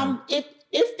back then?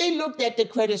 If they looked at the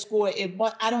credit score,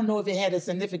 I don't know if it had a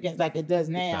significance like it does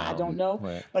now. I don't know.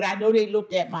 Right. But I know they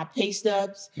looked at my pay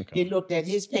stubs. Okay. They looked at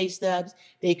his pay stubs.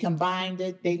 They combined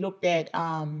it. They looked at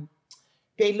I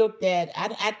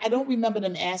don't remember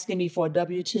them asking me for a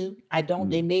W-2. I don't.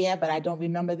 They may have, but I don't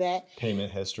remember that.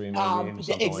 Payment history, maybe.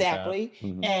 Exactly.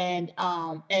 Like that.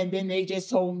 Mm-hmm. And then they just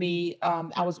told me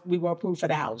we were approved for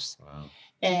the house. Wow.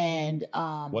 And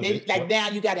now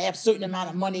you got to have a certain amount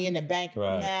of money in the bank.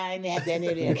 Right. Nah, I didn't have that any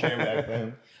of that. Came back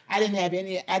then. I didn't have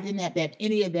any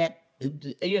of that.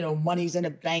 Money's in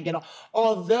the bank and all.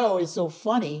 Although it's so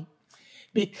funny,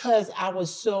 because I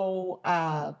was so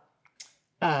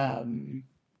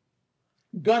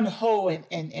gun ho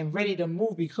and ready to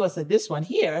move because of this one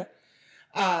here.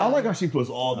 I like how she puts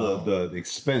all the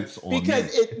expense on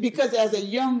because as a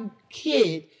young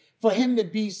kid, for him to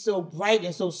be so bright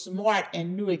and so smart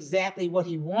and knew exactly what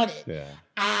he wanted,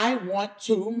 I want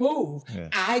to move. Yeah.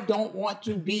 I don't want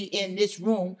to be in this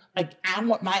room. Like, I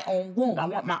want my own room. I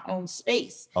want my own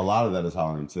space. A lot of that is how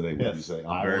I am today. What you say?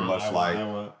 I'm very much like,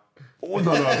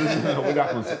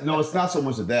 no, it's not so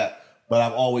much of that. But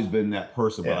I've always been that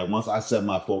person. But like once I set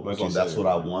my focus on that's what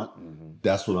I want,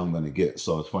 that's what I'm going to get.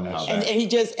 So it's funny how I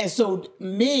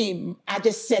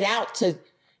just set out to,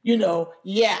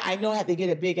 I know I have to get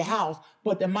a bigger house,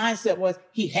 but the mindset was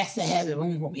he has to have his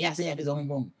own room. He has to have his own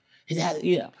room. He has,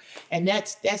 and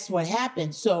that's what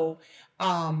happened. So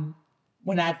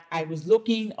when I was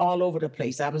looking all over the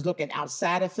place, I was looking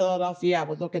outside of Philadelphia. I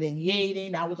was looking in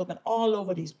Yading. I was looking all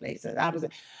over these places.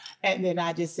 And then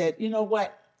I just said, you know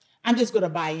what? I'm just going to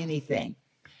buy anything.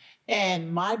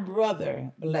 And my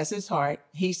brother, bless his heart,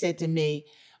 he said to me,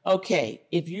 okay,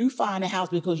 if you find a house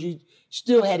because you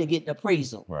still had to get an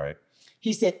appraisal. Right.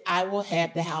 He said, I will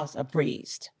have the house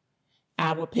appraised.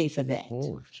 I will pay for that.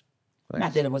 Ooh,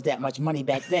 not that it was that much money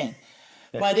back then.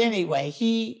 But anyway,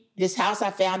 this house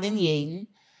I found in Yading,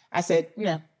 I said,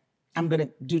 I'm going to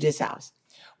do this house.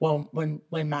 Well, when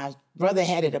my brother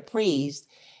had it appraised,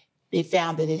 they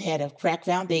found that it had a cracked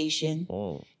foundation.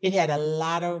 Oh. It had a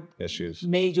lot of issues,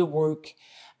 major work.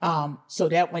 So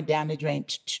that went down the drain.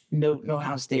 No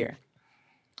house there.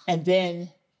 And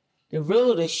then the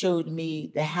realtor showed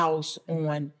me the house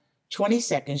on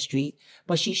 22nd Street,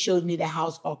 but she showed me the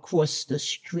house across the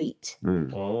street.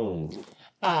 Mm. Oh.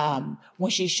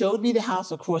 When she showed me the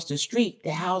house across the street,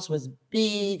 the house was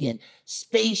big and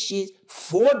spacious,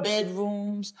 4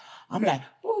 bedrooms. I'm like,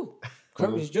 ooh,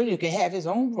 Curtis Jr. can have his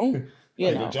own room.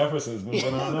 The Jeffersons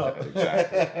moving on up.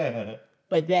 Exactly.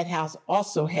 but that house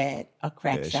also had a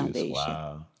cracked Issues. foundation.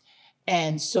 Wow.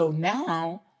 And so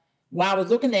now, while I was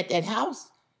looking at that house,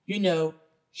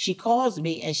 she calls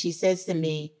me and she says to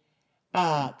me,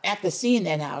 after seeing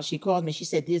that house, she called me. She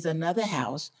said, "There's another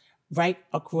house right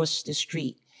across the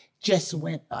street. Just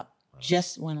went up.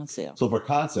 Just went on sale." So for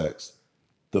context,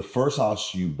 the first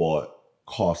house you bought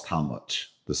cost how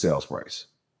much? The sales price?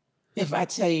 If I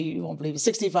tell you, you won't believe it.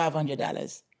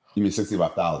 $6,500. You mean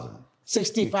 65,000?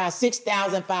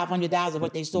 $6,500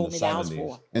 what they sold In me the the house 70s.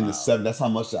 for. In the seven, that's how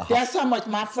much the house. That's how much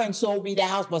my friend sold me the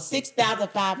house for,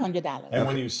 $6,500. And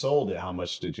when you sold it, how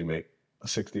much did you make?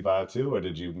 65 too, or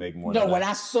did you make more? No, than when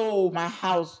that? I sold my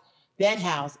house, that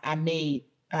house, I made,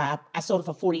 I sold it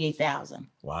for $48,000.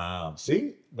 Wow.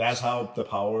 See, that's how the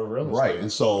power of real estate. Right.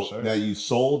 And so For sure. now you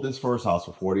sold this first house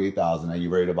for 48,000. Now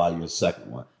you're ready to buy your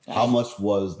second one. How much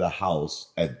was the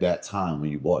house at that time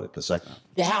when you bought it, the second one?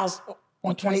 The house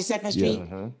on 22nd Street,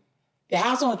 the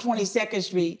house on 22nd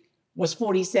Street was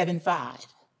 $47,500.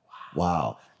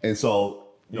 Wow. And so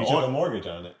you took a mortgage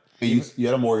on it. and you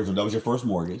had a mortgage, and that was your first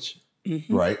mortgage,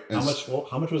 right? And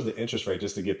How much was the interest rate,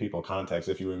 just to give people context,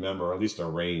 if you remember, or at least a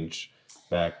range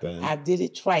back then? I did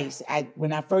it twice.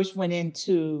 When I first went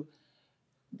into,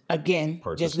 again,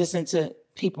 Purchase. just listen to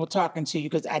people talking to you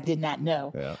because I did not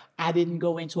know. Yeah. I didn't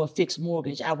go into a fixed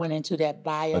mortgage. I went into that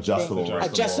buyer Adjustable thing, rate.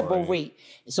 adjustable rate.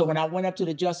 So when I went up to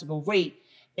the adjustable rate,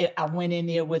 I went in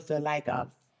there with a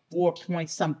 4 point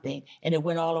something, and it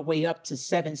went all the way up to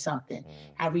 7 something.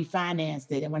 I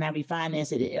refinanced it, and when I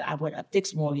refinanced it, I went a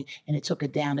fixed mortgage, and it took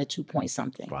it down to 2 point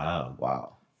something. Wow.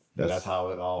 wow. That's how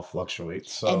it all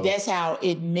fluctuates. So And that's how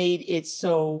it made it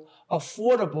so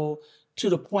affordable to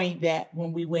the point that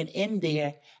when we went in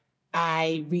there,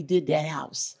 I redid that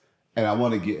house. And I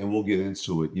want to we'll get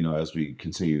into it, as we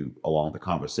continue along the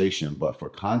conversation. But for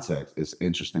context, it's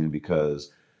interesting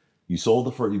because you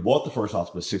bought the first house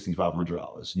for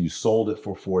 $6,500. You sold it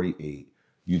for $48,000.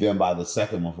 You then buy the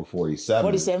second one for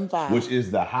 $47,000. $47,500. Which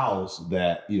is the house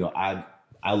that,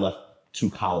 I left to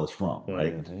college from,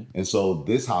 right? And so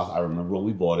this house, I remember when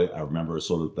we bought it. I remember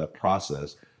sort of that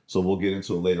process. So we'll get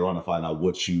into it later on to find out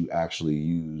what you actually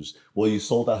used. Well, you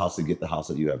sold that house to get the house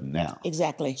that you have now.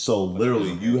 Exactly. So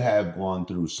literally, you have gone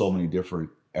through so many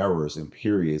different eras and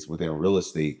periods within real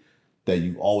estate that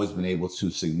you've always been able to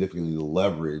significantly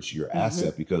leverage your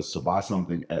asset, because to buy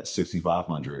something at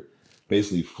 $6,500,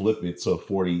 basically flip it to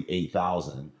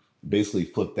 $48,000, basically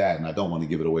flip that, and I don't want to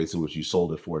give it away to what you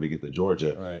sold it for to get to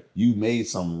Georgia. Right. You made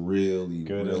some really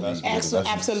Good good investments.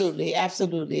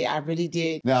 Absolutely. I really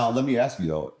did. Now, let me ask you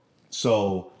though.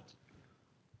 So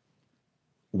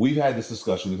we've had this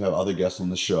discussion. We've had other guests on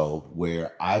the show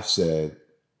where I've said,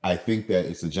 I think that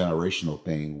it's a generational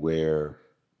thing where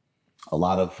a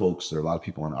lot of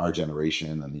people in our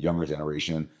generation and the younger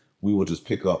generation, we will just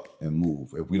pick up and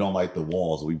move. If we don't like the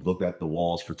walls, we've looked at the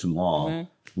walls for too long,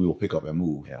 we will pick up and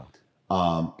move. Yeah.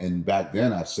 And back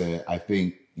then I said, I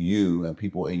think you and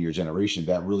people in your generation,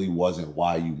 that really wasn't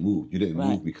why you moved. You didn't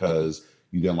move because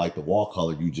you didn't like the wall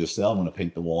color. You just said, I'm going to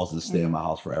paint the walls and stay in my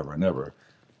house forever and ever.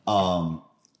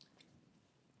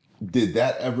 Did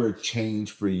that ever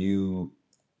change for you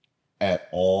at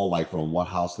all, like from one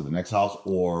house to the next house,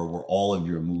 or were all of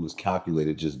your moves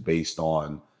calculated just based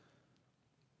on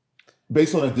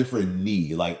a different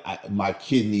need? Like my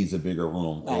kid needs a bigger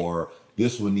room, or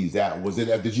this one needs that.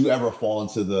 Did you ever fall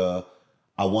into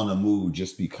I want to move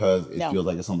just because it feels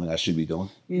like it's something I should be doing?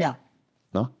 No.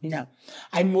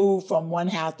 I moved from one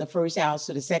house, the first house,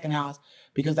 to the second house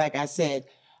because, like I said,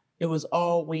 it was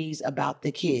always about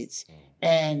the kids.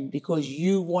 And because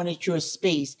you wanted your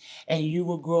space and you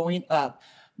were growing up,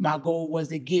 my goal was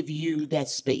to give you that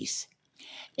space.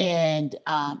 And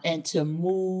to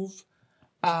move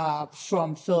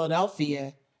from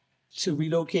Philadelphia to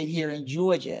relocate here in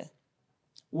Georgia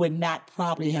would not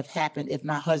probably have happened if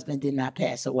my husband did not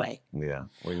pass away. Yeah.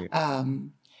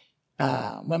 When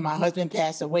my husband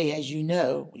passed away, as you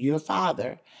know, your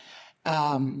father,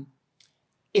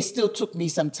 it still took me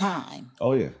some time.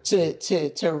 Oh yeah.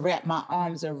 To wrap my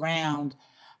arms around.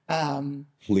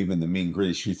 Leaving the mean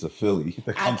gritty streets of Philly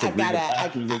to come to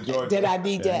factories in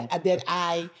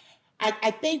Georgia.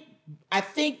 I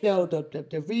think though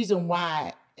the reason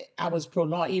why I was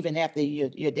prolonged even after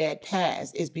your dad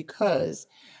passed is because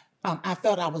I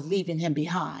felt I was leaving him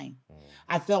behind.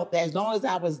 I felt that as long as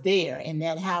I was there in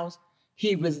that house,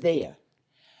 he was there.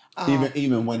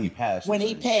 Even when he passed. When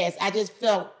he passed, I just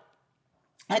felt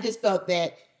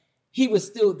that he was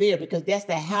still there because that's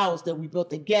the house that we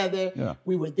built together. Yeah.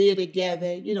 We were there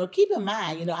together. Keep in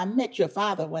mind, I met your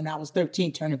father when I was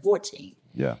 13, turning 14.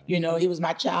 Yeah. You know, he was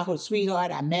my childhood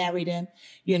sweetheart. I married him,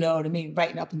 you know what I mean?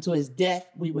 Right up until his death,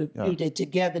 we were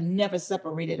together, never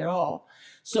separated at all.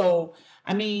 So,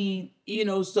 I mean, you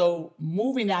know, so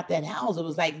moving out that house, it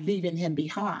was like leaving him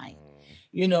behind,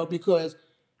 you know, because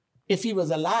if he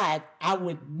was alive, I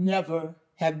would never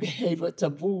have been able to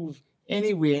move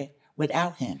anywhere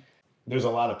without him. There's a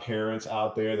lot of parents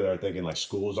out there that are thinking like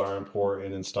schools are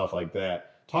important and stuff like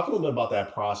that. Talk a little bit about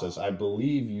that process. I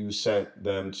believe you sent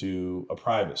them to a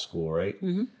private school, right?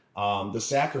 The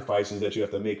sacrifices that you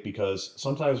have to make, because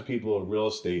sometimes people in real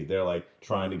estate, they're like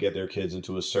trying to get their kids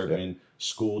into a certain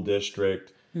school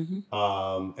district,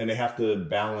 and they have to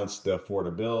balance the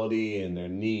affordability and their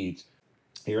needs.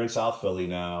 You're in South Philly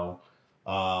now.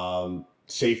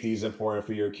 Safety is important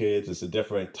for your kids. It's a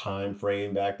different time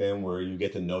frame back then where you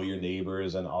get to know your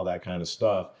neighbors and all that kind of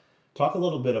stuff. Talk a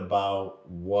little bit about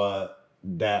what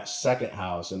that second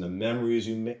house and the memories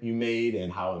you made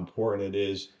and how important it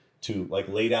is to like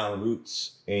lay down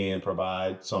roots and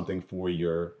provide something for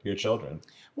your children.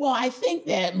 Well, I think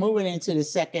that moving into the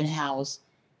second house,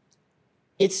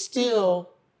 it's still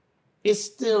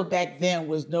back then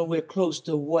was nowhere close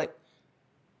to what.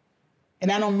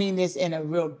 And I don't mean this in a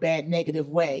real bad, negative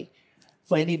way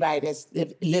for anybody that's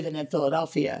living in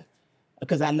Philadelphia,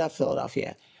 because I love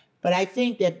Philadelphia. But I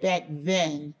think that back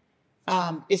then,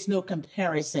 it's no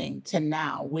comparison to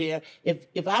now, where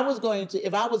if I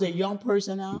was a young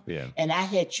person now and I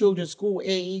had children school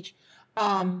age,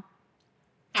 I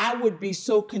would be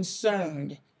so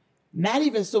concerned, not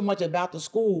even so much about the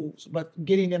schools, but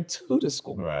getting them to the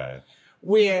school. Right.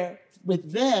 Where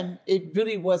with them, it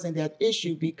really wasn't that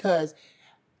issue, because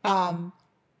I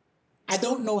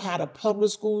don't know how the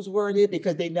public schools were there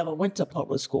because they never went to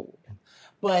public school.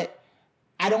 But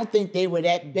I don't think they were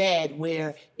that bad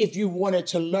where if you wanted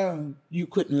to learn, you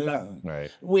couldn't learn. Right.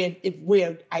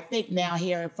 Where I think now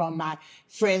hearing from my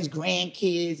friends'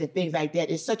 grandkids and things like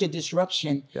that, it's such a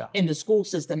disruption in the school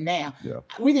system now. Yeah.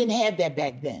 We didn't have that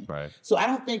back then. Right. So I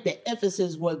don't think the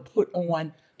emphasis was put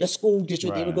on the school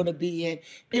district they were going to be in.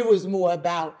 It was more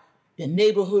about the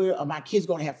neighborhood, or my kids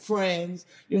going to have friends,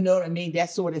 you know what I mean? That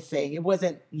sort of thing. It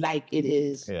wasn't like it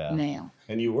is now.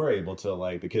 And you were able to,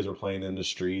 like, the kids were playing in the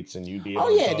streets and you'd be able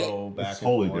to go back it's and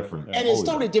totally forth. different. And it's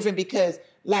totally different because,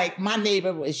 like, my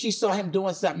neighbor, she saw him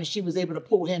doing something, she was able to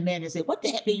pull him in and say, what the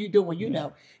heck are you doing? You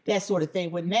know, that sort of thing.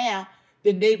 But now,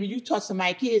 the neighbor, you talk to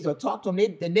my kids or talk to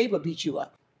them, the neighbor beats you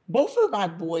up. Both of my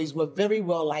boys were very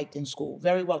well liked in school,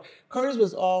 very well. Curtis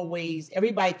was always,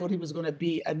 everybody thought he was going to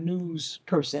be a news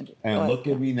person. And look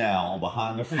at me now,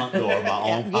 behind the front door of my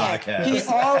own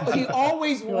podcast. He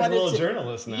always wanted like a little to,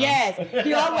 journalist now. Yes,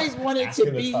 he always wanted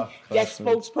to be that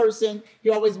spokesperson.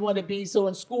 He always wanted to be, so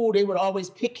in school, they would always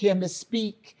pick him to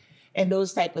speak and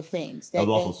those type of things. I was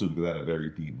also stupid because I had a very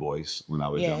deep voice when I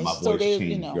was young. My voice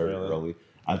changed very early.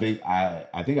 I think I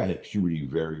hit puberty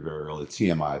very, very early.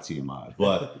 TMI.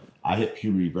 But I hit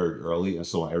puberty very early, and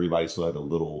so when everybody still had a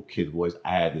little kid voice,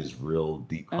 I had this real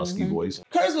deep, husky voice.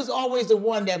 Curtis was always the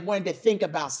one that wanted to think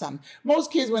about something.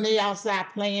 Most kids, when they outside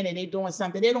playing and they doing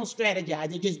something, they don't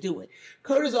strategize, they just do it.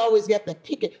 Curtis always got to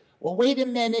pick it. Well, wait a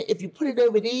minute, if you put it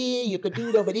over there, you could do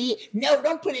it over there. No,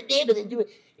 don't put it there, because do it.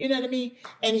 You know what I mean?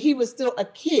 And he was still a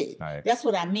kid. Right. That's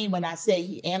what I mean when I say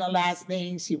he analyzed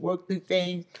things, he worked through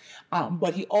things,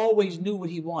 but he always knew what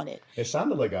he wanted. It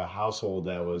sounded like a household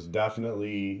that was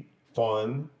definitely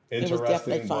fun, interesting, was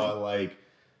definitely fun. But like,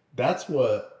 that's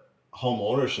what home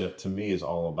ownership to me is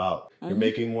all about. You're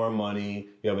making more money,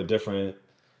 you have a different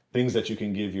things that you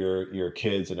can give your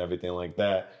kids and everything like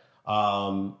that.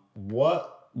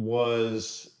 What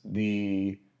was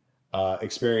the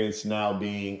experience now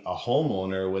being a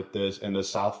homeowner with this in the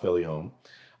South Philly home?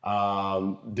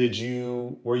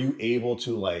 Were you able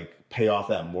to like pay off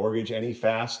that mortgage any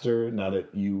faster now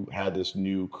that you had this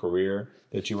new career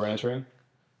that you were entering?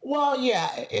 Well, yeah.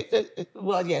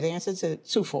 The answer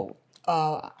is twofold.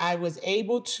 I was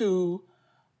able to,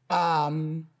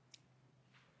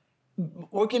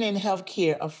 working in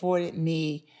healthcare afforded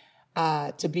me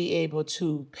to be able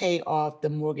to pay off the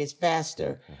mortgage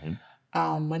faster.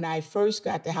 When I first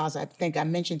got the house, I think I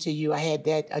mentioned to you, I had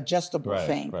that adjustable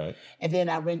thing. Right. And then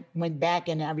I went back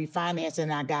and I refinanced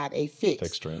and I got a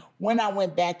fixed rate. When I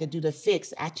went back to do the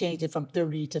fix, I changed it from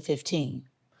 30 to 15.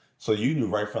 So you knew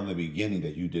right from the beginning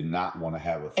that you did not want to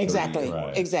have a 30.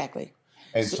 Exactly.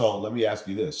 And so let me ask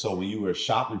you this. So when you were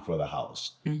shopping for the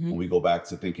house, when we go back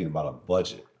to thinking about a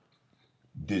budget,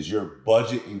 did your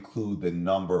budget include the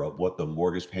number of what the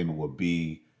mortgage payment would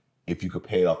be if you could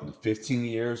pay it off in 15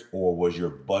 years, or was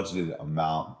your budgeted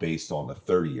amount based on the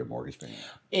 30-year mortgage payment?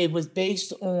 It was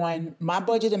based on, my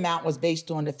budget amount was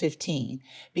based on the 15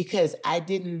 because I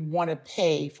didn't want to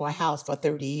pay for a house for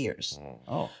 30 years.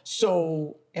 Oh.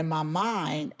 So in my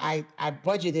mind, I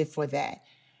budgeted for that.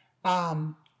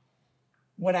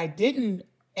 What I didn't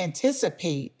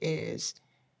anticipate is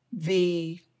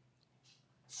the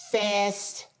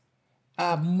fast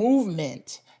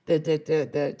movement,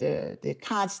 the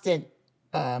constant,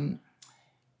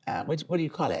 what do you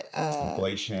call it?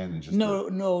 Inflation and just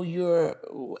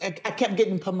I kept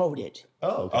getting promoted.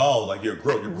 Oh, okay. oh, like your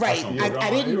growth, your Right. professional growth. I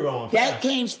didn't. you were going That fast.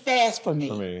 came fast for me.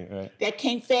 For me, right. That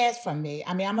came fast for me.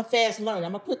 I mean, I'm a fast learner.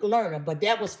 I'm a quick learner, but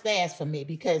that was fast for me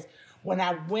because when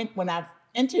I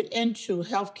entered into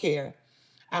healthcare,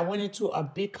 I went into a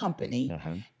big company,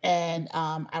 and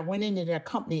I went into their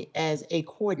company as a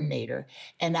coordinator,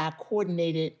 and I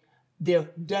coordinated their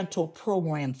dental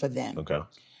program for them. Okay.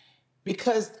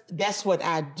 Because that's what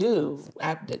I do.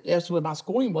 That's where my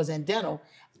schooling was in dental.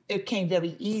 It came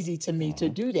very easy to me to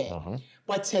do that.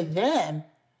 But to them,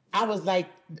 I was like,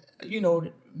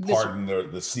 Pardon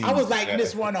the scene. I was like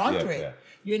Miss 100,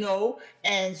 Yeah.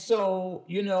 And so,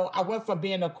 I went from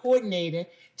being a coordinator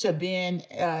to being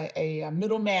a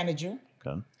middle manager.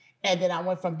 Okay. And then I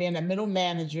went from being a middle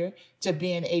manager to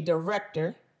being a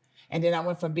director. And then I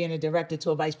went from being a director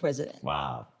to a vice president.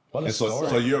 Wow. What a And story.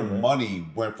 so your money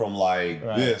went from like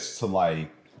this to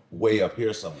like way up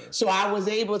here somewhere. So I was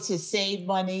able to save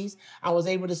monies. I was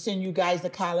able to send you guys to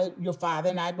college, your father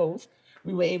and I both.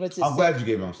 We were able to. I'm glad you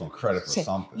gave him some credit for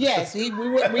something. Yes, we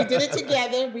did it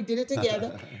together. We did it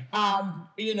together.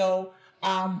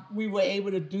 We were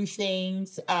able to do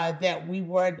things that we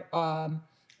weren't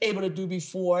able to do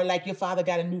before. Like your father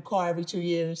got a new car every 2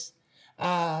 years,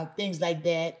 things like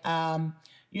that.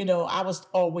 I was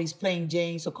always playing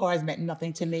Jane, so cars meant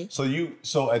nothing to me.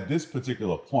 So at this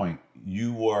particular point,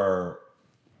 you were,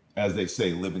 as they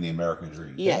say, living the American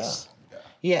dream. Yes.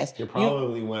 Yes. You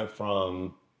probably went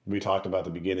from, we talked about at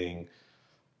the beginning,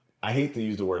 I hate to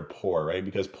use the word poor, right?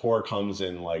 Because poor comes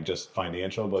in like just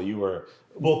financial, but you were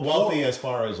wealthy as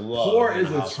far as love. Poor is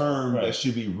a term that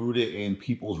should be rooted in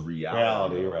people's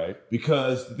reality. Right?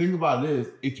 Because the thing about it is,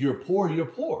 if you're poor, you're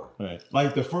poor. Right.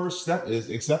 Like the first step is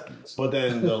acceptance. But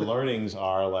then the learnings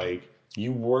are like,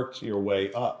 you worked your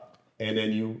way up and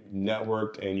then you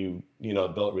networked and you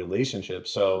built relationships.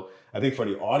 So I think for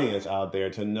the audience out there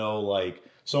to know, like,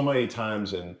 so many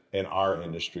times in our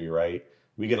industry, right,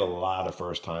 we get a lot of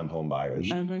first-time home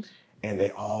buyers, and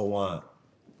they all want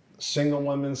single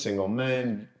women, single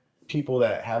men, people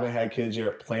that haven't had kids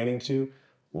yet, planning to.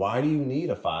 Why do you need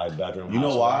a 5-bedroom house? You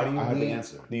know why? Do you I have the need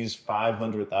answer. these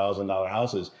 $500,000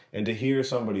 houses? And to hear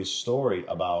somebody's story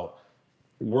about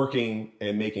working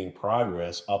and making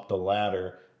progress up the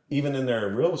ladder, even in their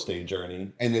real estate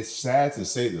journey. And it's sad to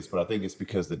say this, but I think it's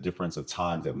because the difference of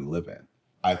times that we live in.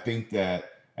 I think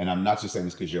that, and I'm not just saying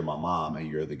this because you're my mom and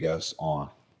you're the guest on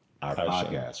our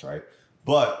podcast, right?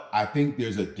 But I think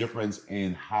there's a difference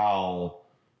in how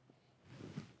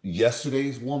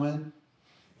yesterday's woman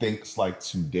thinks like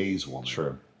today's woman.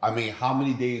 Sure. I mean, how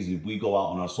many days did we go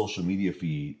out on our social media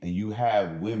feed and you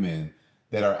have women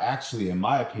that are actually, in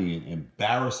my opinion,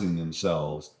 embarrassing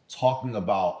themselves, talking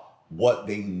about what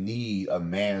they need a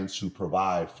man to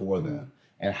provide for them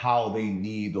and how they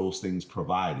need those things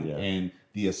provided. Yeah. And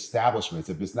the establishments,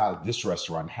 if it's not this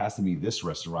restaurant, it has to be this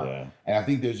restaurant. Yeah. And I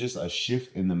think there's just a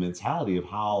shift in the mentality of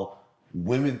how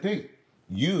women think.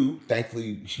 You,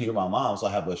 thankfully, you're my mom, so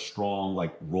I have a strong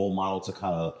like role model to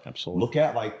kind of look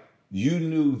at. Like, you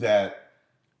knew that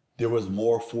there was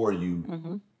more for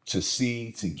you to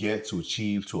see, to get, to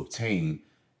achieve, to obtain.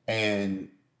 And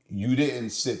you didn't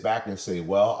sit back and say,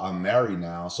 well, I'm married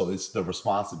now, so it's the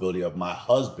responsibility of my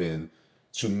husband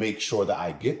to make sure that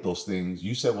I get those things.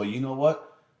 You said, well, you know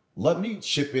what? Let me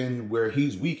chip in where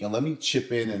he's weak and let me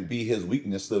chip in and be his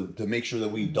weakness to make sure that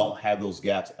we don't have those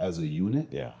gaps as a unit.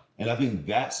 Yeah. And I think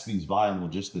that speaks volume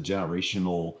of just the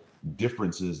generational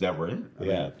differences that we're in. I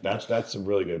mean, that's a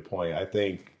really good point. I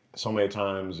think so many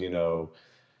times,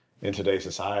 in today's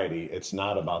society, it's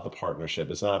not about the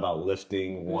partnership. It's not about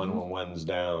lifting one when one's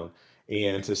down.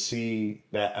 And to see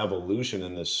that evolution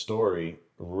in this story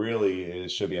really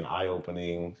should be an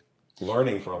eye-opening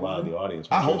learning for a lot of the audience.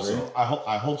 I hope so.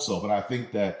 I hope so. But I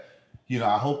think that,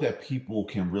 I hope that people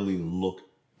can really look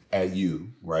at you,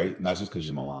 right? Not just because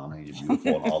you're my mom and you're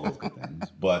beautiful and all those good things,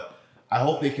 but I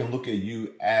hope they can look at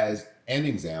you as an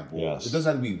example. Yes. It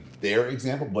doesn't have to be their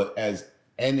example, but as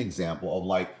an example of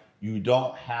like, you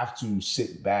don't have to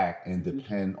sit back and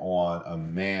depend on a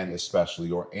man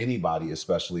especially, or anybody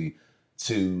especially,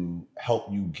 to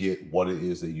help you get what it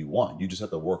is that you want. You just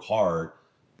have to work hard,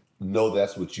 know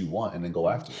that's what you want, and then go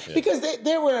after it. Because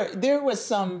there were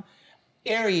some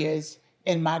areas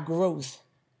in my growth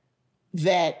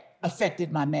that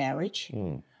affected my marriage.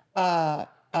 Not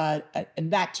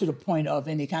to the point of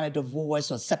any kind of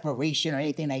divorce or separation or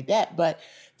anything like that, but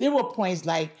there were points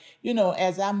like,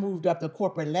 as I moved up the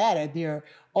corporate ladder, there are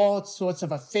all sorts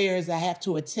of affairs I have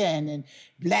to attend and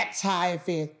black tie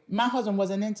affairs. My husband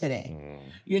wasn't into that,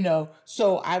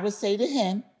 So I would say to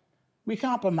him, we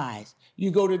compromise. You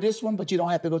go to this one, but you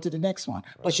don't have to go to the next one.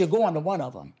 Right. But you're going to one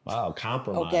of them. Wow,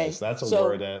 compromise. Okay? That's a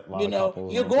word that a lot of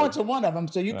couples you're going to one of them,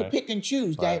 so you can pick and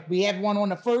choose. That we have one on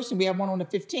the 1st and we have one on the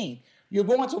 15th. You're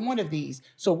going to one of these.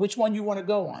 So which one you want to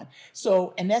go on?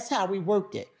 So, and that's how we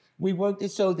worked it. We worked it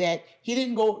so that he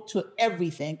didn't go to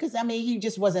everything. Because, he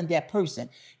just wasn't that person.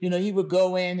 He would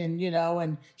go in and,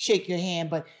 and shake your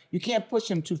hand, but you can't push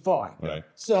him too far. Right.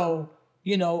 So,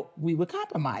 we would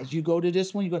compromise. You go to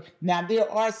this one, you go. Now, there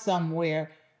are some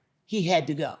where he had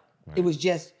to go. Right. It was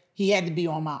just, he had to be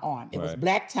on my arm. It was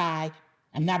black tie.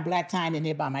 I'm not black tying in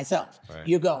there by myself. Right.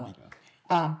 You're going.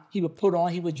 He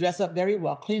would he would dress up very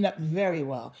well, clean up very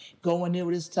well, go in there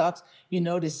with his tux.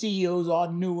 The CEOs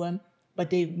all knew him,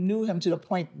 but they knew him to the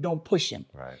point, don't push him.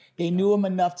 Right. They knew him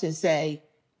enough to say,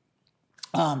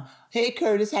 hey,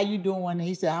 Curtis, how you doing? And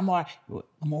he said, I'm all right.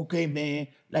 I'm okay, man.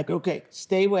 Like, okay,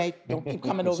 stay away. Don't keep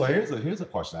coming over here. So here's a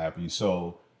question I have for you.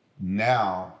 So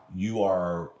now you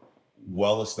are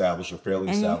well established or fairly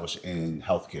established in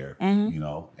healthcare,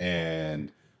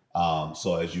 and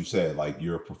so as you said, like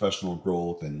your professional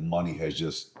growth and money has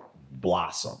just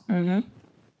blossomed.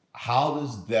 How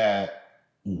does that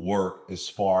work as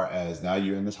far as now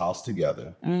you're in this house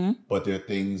together, but there are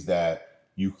things that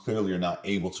you clearly are not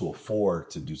able to afford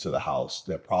to do to the house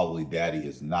that probably daddy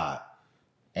is not.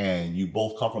 And you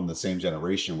both come from the same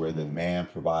generation where the man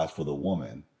provides for the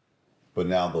woman, but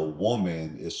now the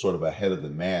woman is sort of ahead of the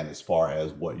man as far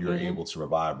as what you're able to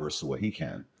provide versus what he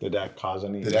can. Did that cause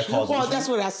any? Well, that's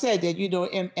what I said, that,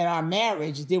 in our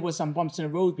marriage, there were some bumps in the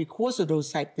road because of those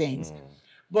type things.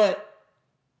 But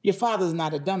your father's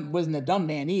wasn't a dumb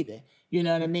man either. You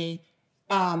know what I mean?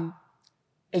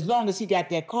 As long as he got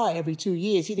that car every 2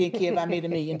 years, he didn't care if I made $1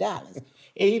 million. And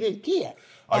he didn't care.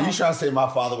 Are you trying to say my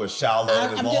father was shallow?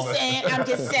 I'm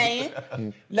just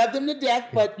saying. Loved him to death,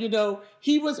 but,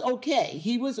 he was okay.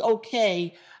 He was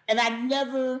okay. And I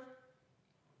never,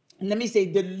 let me say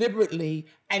deliberately,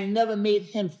 I never made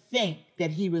him think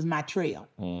that he was my trail.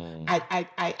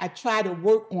 I tried to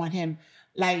work on him.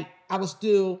 Like, I would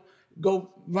still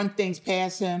go run things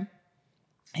past him.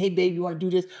 Hey, babe, you want to do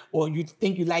this? Or you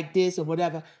think you like this or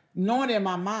whatever. Knowing in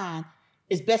my mind,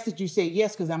 it's best that you say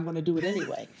yes because I'm going to do it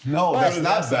anyway. No, that's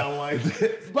not sound like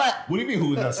it. But what do you mean?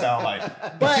 Who does that sound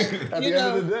like? But at the end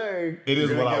of the day, it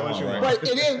is what I want. Right? But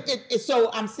it is.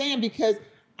 So I'm saying, because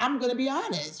I'm going to be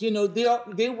honest.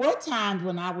 There were times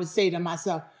when I would say to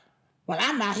myself, "Well,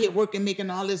 I'm out here working, making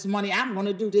all this money. I'm going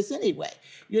to do this anyway."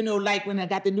 Like when I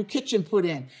got the new kitchen put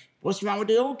in. What's wrong with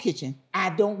the old kitchen?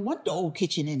 I don't want the old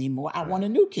kitchen anymore. I want a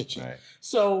new kitchen. Right.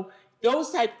 So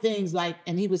those type things,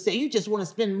 and he would say, you just want to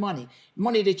spend money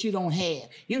that you don't have.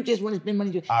 You just want to spend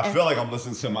money. I feel like I'm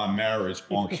listening to my marriage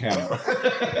on camera.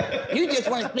 You just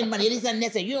want to spend money. It is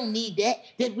unnecessary. You don't need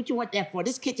that. What you want that for?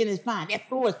 This kitchen is fine. That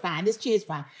floor is fine. This chair is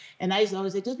fine. And I used to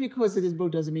always say, just because of this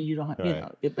book doesn't mean you don't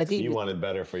have, But you wanted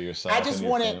better for yourself.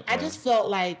 I just felt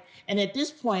like, and at this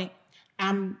point,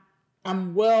 I'm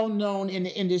well known in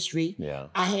the industry. Yeah.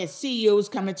 I had CEOs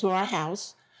coming to our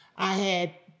house. I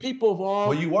had people of all.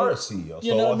 Well, you were a CEO.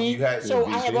 You know what I mean?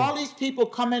 I have all these people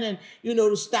coming and,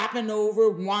 stopping over,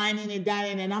 whining and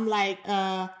dining. And I'm like,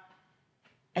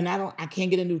 and I can't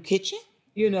get a new kitchen,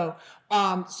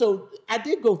 So I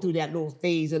did go through that little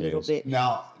phase a little bit.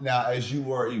 Now, as you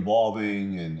were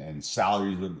evolving and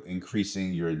salaries were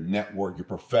increasing, your network, your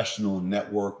professional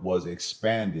network was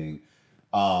expanding.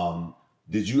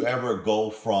 Did you ever go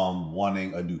from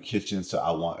wanting a new kitchen to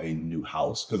I want a new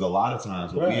house? Because a lot of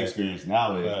times what we experience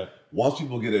now is once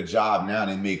people get a job now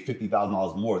and they make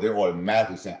 $50,000 more, they're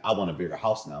automatically saying, I want a bigger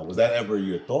house now. Was that ever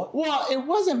your thought? Well, it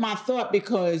wasn't my thought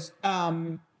because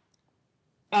by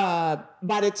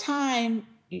the time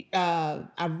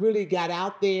I really got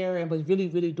out there and was really,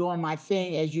 really doing my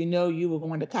thing, as you know, you were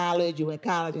going to college, you were in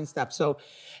college and stuff. So,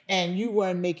 and you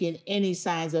weren't making any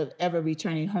signs of ever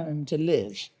returning home to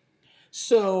live.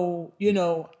 So,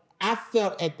 I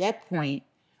felt at that point,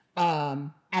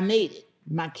 I made it.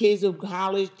 My kids are in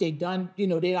college, they done,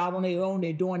 they out on their own,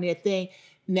 they're doing their thing.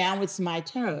 Now it's my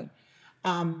turn.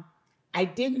 I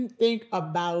didn't think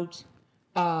about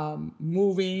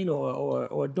moving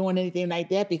or doing anything like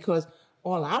that because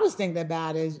all I was thinking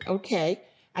about is, okay,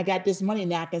 I got this money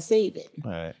now, I can save it.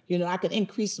 Right. You know, I could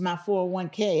increase my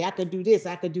 401k. I could do this,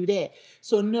 I could do that.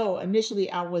 So no,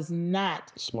 initially I was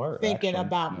not Smart, thinking actually.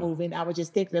 about moving. I was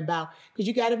just thinking about, because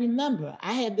you got to remember,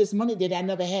 I had this money that I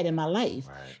never had in my life.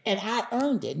 Right. And I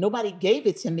earned it. Nobody gave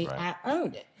it to me. Right. I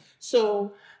earned it.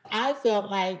 So I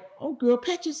felt like, oh girl,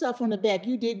 pat yourself on the back.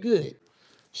 You did good.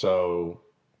 So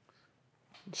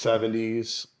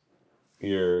 70s,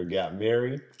 you got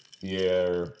married,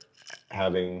 you're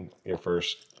having your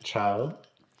first child,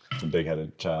 a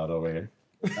big-headed child over here.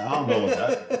 I don't know what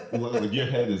that. Look, your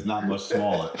head is not much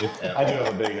smaller. If at I do all.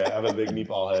 have a big head. I have a big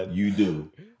meatball head. You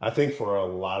do. I think for a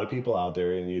lot of people out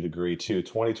there, and you'd agree too,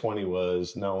 2020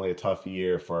 was not only a tough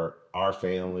year for our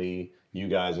family, you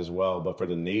guys as well, but for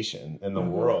the nation and the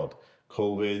world.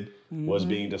 COVID was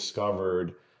being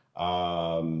discovered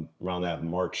around that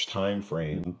March time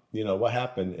frame. You know, what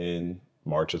happened in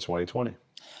March of 2020?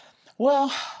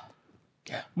 Well,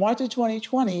 March of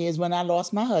 2020 is when I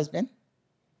lost my husband.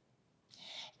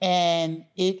 And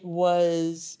it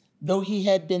was, though he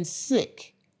had been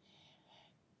sick,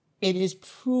 it is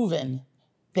proven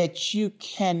that you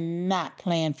cannot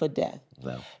plan for death.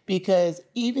 No. Because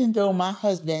even though my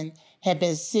husband had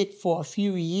been sick for a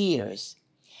few years,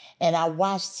 and I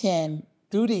watched him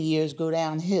through the years go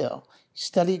downhill,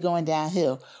 steadily going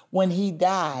downhill, when he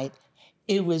died,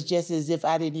 it was just as if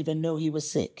I didn't even know he was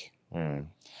sick.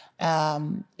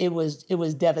 It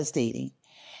was devastating.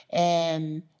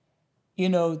 And you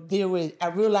know, I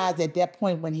realized at that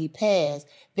point when he passed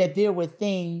that there were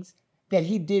things that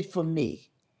he did for me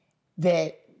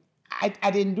that I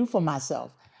didn't do for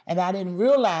myself. And I didn't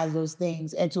realize those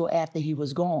things until after he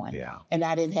was gone. Yeah. And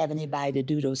I didn't have anybody to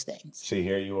do those things. See,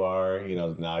 here you are, you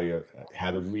know, now you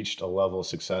had reached a level of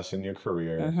success in your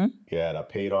career. You had a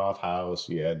paid off house,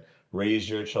 you had raised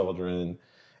your children.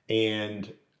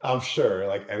 And I'm sure,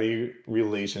 like any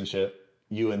relationship,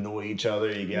 you annoy each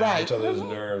other, you get on each other's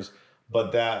nerves.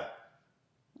 But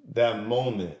that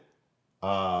moment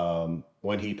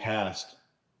when he passed,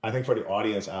 I think for the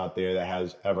audience out there that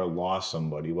has ever lost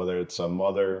somebody, whether it's a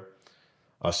mother,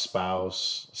 a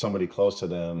spouse, somebody close to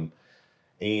them,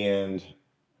 and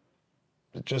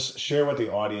just share with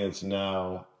the audience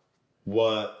now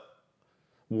what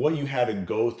you had to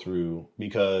go through,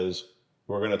 because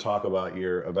we're going to talk about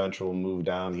your eventual move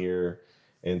down here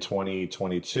in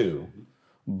 2022.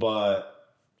 But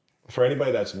for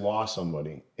anybody that's lost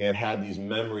somebody and had these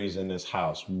memories in this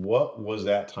house, what was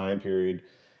that time period?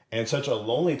 And such a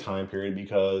lonely time period,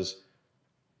 because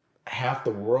half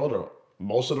the world or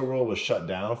most of the world was shut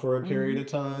down for a period of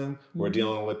time. We're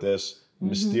dealing with this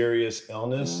mysterious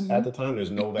illness at the time. There's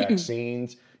no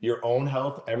vaccines. Your own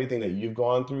health, everything that you've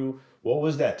gone through. What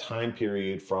was that time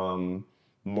period from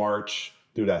March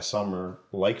through that summer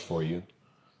like for you?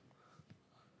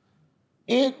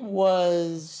 It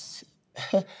was,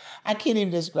 I can't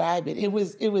even describe it. It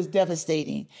was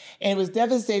devastating. And it was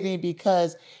devastating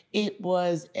because it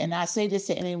was, and I say this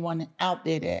to anyone out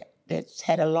there that's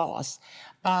had a loss,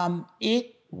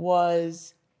 it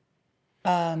was,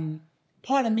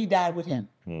 part of me died with him.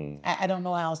 I don't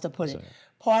know how else to put it.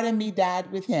 Part of me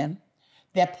died with him.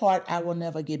 That part I will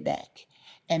never get back.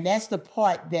 And that's the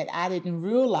part that I didn't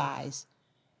realize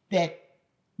that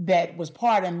was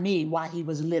part of me while he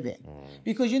was living.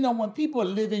 Because, you know, when people are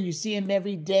living, you see him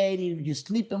every day, you're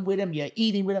sleeping with him, you're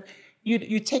eating with him,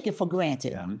 you take it for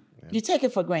granted. You take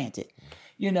it for granted,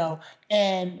 you know.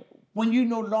 And when you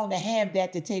no longer have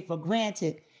that to take for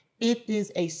granted, it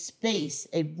is a space,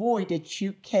 a void that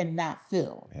you cannot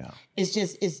fill. It's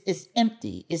just, it's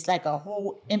empty. It's like a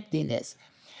whole emptiness.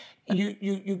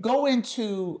 You go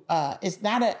into, it's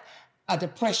not a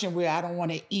depression where I don't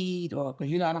want to eat, or because,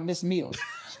 you know, I don't miss meals.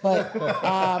 But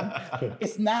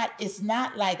it's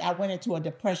not like I went into a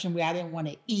depression where I didn't want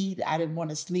to eat, I didn't want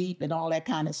to sleep, and all that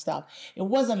kind of stuff. It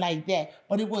wasn't like that,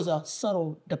 but it was a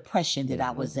subtle depression that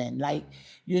I was in. Like,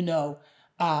 you know,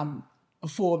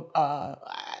 for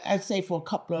I'd say for a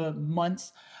couple of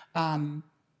months,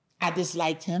 I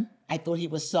disliked him. I thought he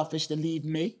was selfish to leave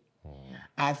me.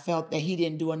 I felt that he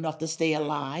didn't do enough to stay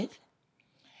alive.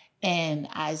 And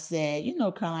I said, you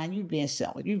know, Caroline, you're being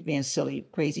silly,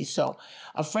 crazy. So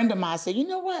a friend of mine said, you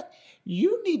know what?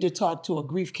 You need to talk to a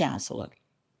grief counselor.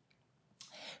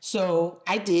 So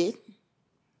I did.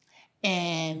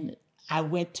 And I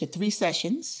went to 3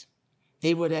 sessions.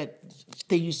 They were that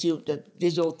thing you see, the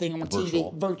visual thing on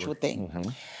TV, virtual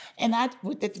thing. And I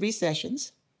went to 3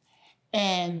 sessions.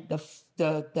 And the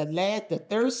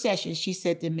third session, she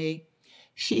said to me,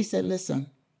 she said,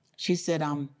 listen, she said,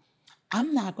 I'm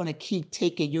not going to keep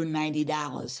taking your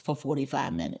 $90 for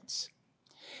 45 minutes.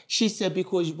 She said,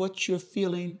 because what you're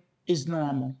feeling is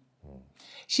normal.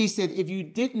 She said, if you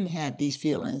didn't have these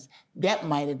feelings, that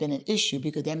might have been an issue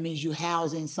because that means you're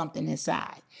housing something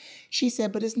inside. She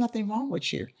said, but there's nothing wrong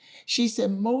with you. She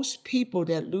said, most people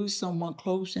that lose someone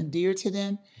close and dear to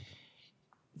them,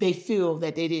 they feel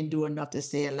that they didn't do enough to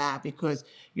stay alive because,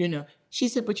 she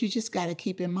said, but you just got to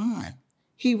keep in mind,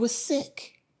 he was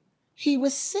sick. He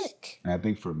was sick. And I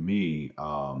think for me,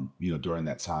 during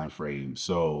that time frame,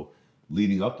 so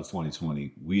leading up to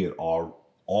 2020, we had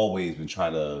always been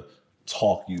trying to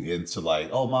talk you into like,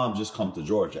 oh, mom, just come to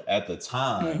Georgia. At the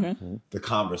time, the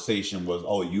conversation was,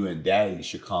 oh, you and daddy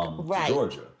should come to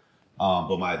Georgia.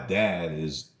 But my dad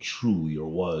was truly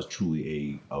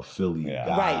a Philly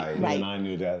guy. Right. And I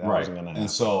knew that wasn't going to happen. And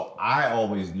so I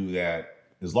always knew that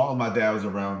as long as my dad was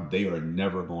around, they are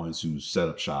never going to set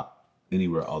up shop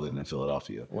anywhere other than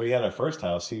Philadelphia. When we had our first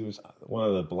house, he was one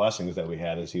of the blessings that we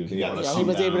had is he was able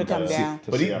to come down.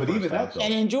 But even that though,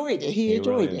 and enjoyed it. He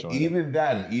enjoyed it. Even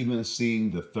that, and even seeing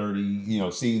the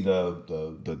 30, seeing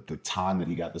the time that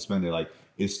he got to spend there, like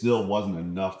it still wasn't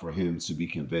enough for him to be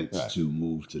convinced to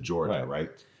move to Georgia,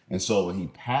 right? And so when he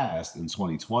passed in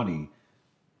 2020,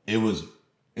 it was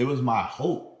my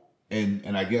hope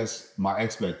and I guess my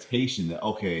expectation that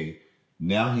okay,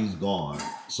 now he's gone,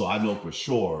 so I know for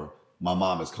sure my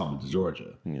mom is coming to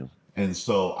Georgia. Yeah. And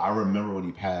so I remember when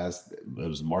he passed, it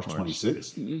was March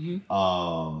 26th.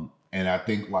 And I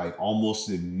think like almost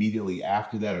immediately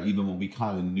after that, or even when we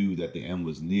kind of knew that the end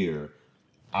was near,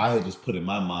 I had just put in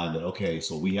my mind that, okay,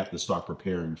 so we have to start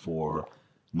preparing for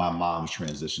my mom's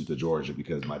transition to Georgia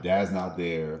because my dad's not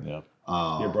there. Yeah.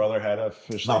 Your brother had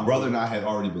officially... My brother and I had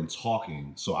already been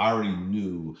talking, so I already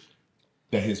knew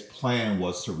that his plan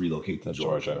was to relocate to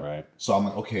Georgia. Right. So I'm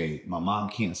like, okay, my mom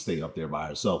can't stay up there by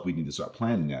herself. We need to start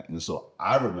planning that. And so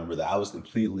I remember that I was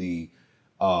completely,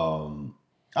 I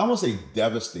won't say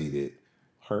devastated,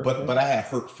 hurt, but I had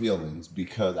hurt feelings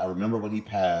because I remember when he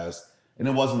passed, and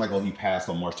it wasn't like, oh, he passed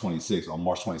on March 26th. On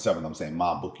March 27th, I'm saying,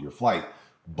 Mom, book your flight.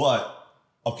 But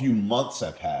a few months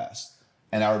had passed.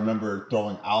 And I remember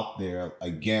throwing out there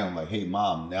again, like, hey,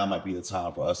 Mom, now might be the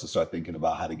time for us to start thinking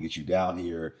about how to get you down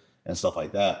here and stuff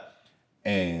like that.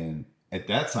 And at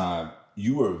that time,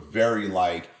 you were very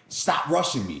like, stop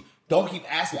rushing me. Don't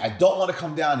keep asking me. I don't want to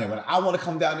come down there. When I want to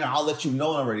come down there, I'll let you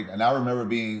know already. And I remember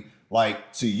being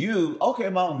like, to you, okay,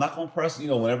 Mom, I'm not going to press,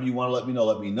 whenever you want to let me know,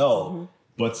 let me know.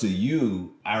 But to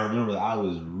you, I remember that I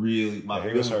was really,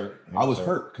 he was hurt. I was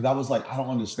hurt because I was like, I don't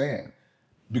understand.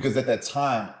 Because at that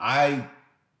time, I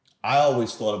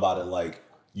always thought about it like,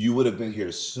 you would have been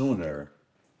here sooner,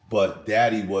 but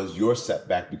daddy was your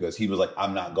setback because he was like,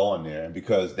 I'm not going there. And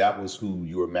because that was who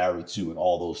you were married to and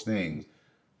all those things,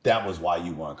 that was why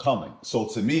you weren't coming. So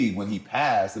to me, when he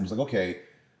passed, it was like, okay,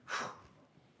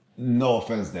 no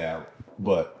offense, Dad,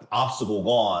 but obstacle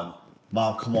gone.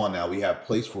 Mom, come on now. We have a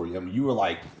place for you. I mean, you were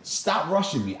like, stop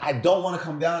rushing me. I don't want to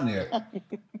come down there.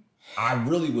 I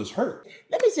really was hurt.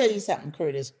 Let me tell you something,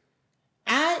 Curtis.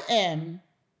 I am,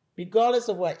 regardless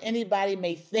of what anybody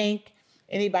may think,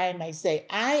 anybody may say,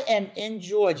 I am in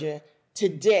Georgia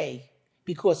today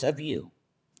because of you.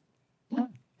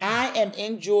 I am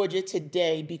in Georgia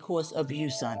today because of you,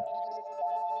 son.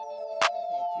 I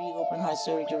had 3 open heart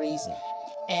surgeries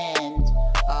and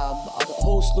a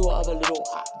whole slew of other little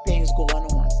things going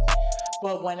on.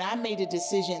 But when I made a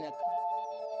decision...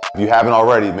 If you haven't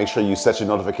already, make sure you set your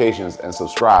notifications and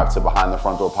subscribe to Behind the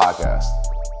Front Door Podcast.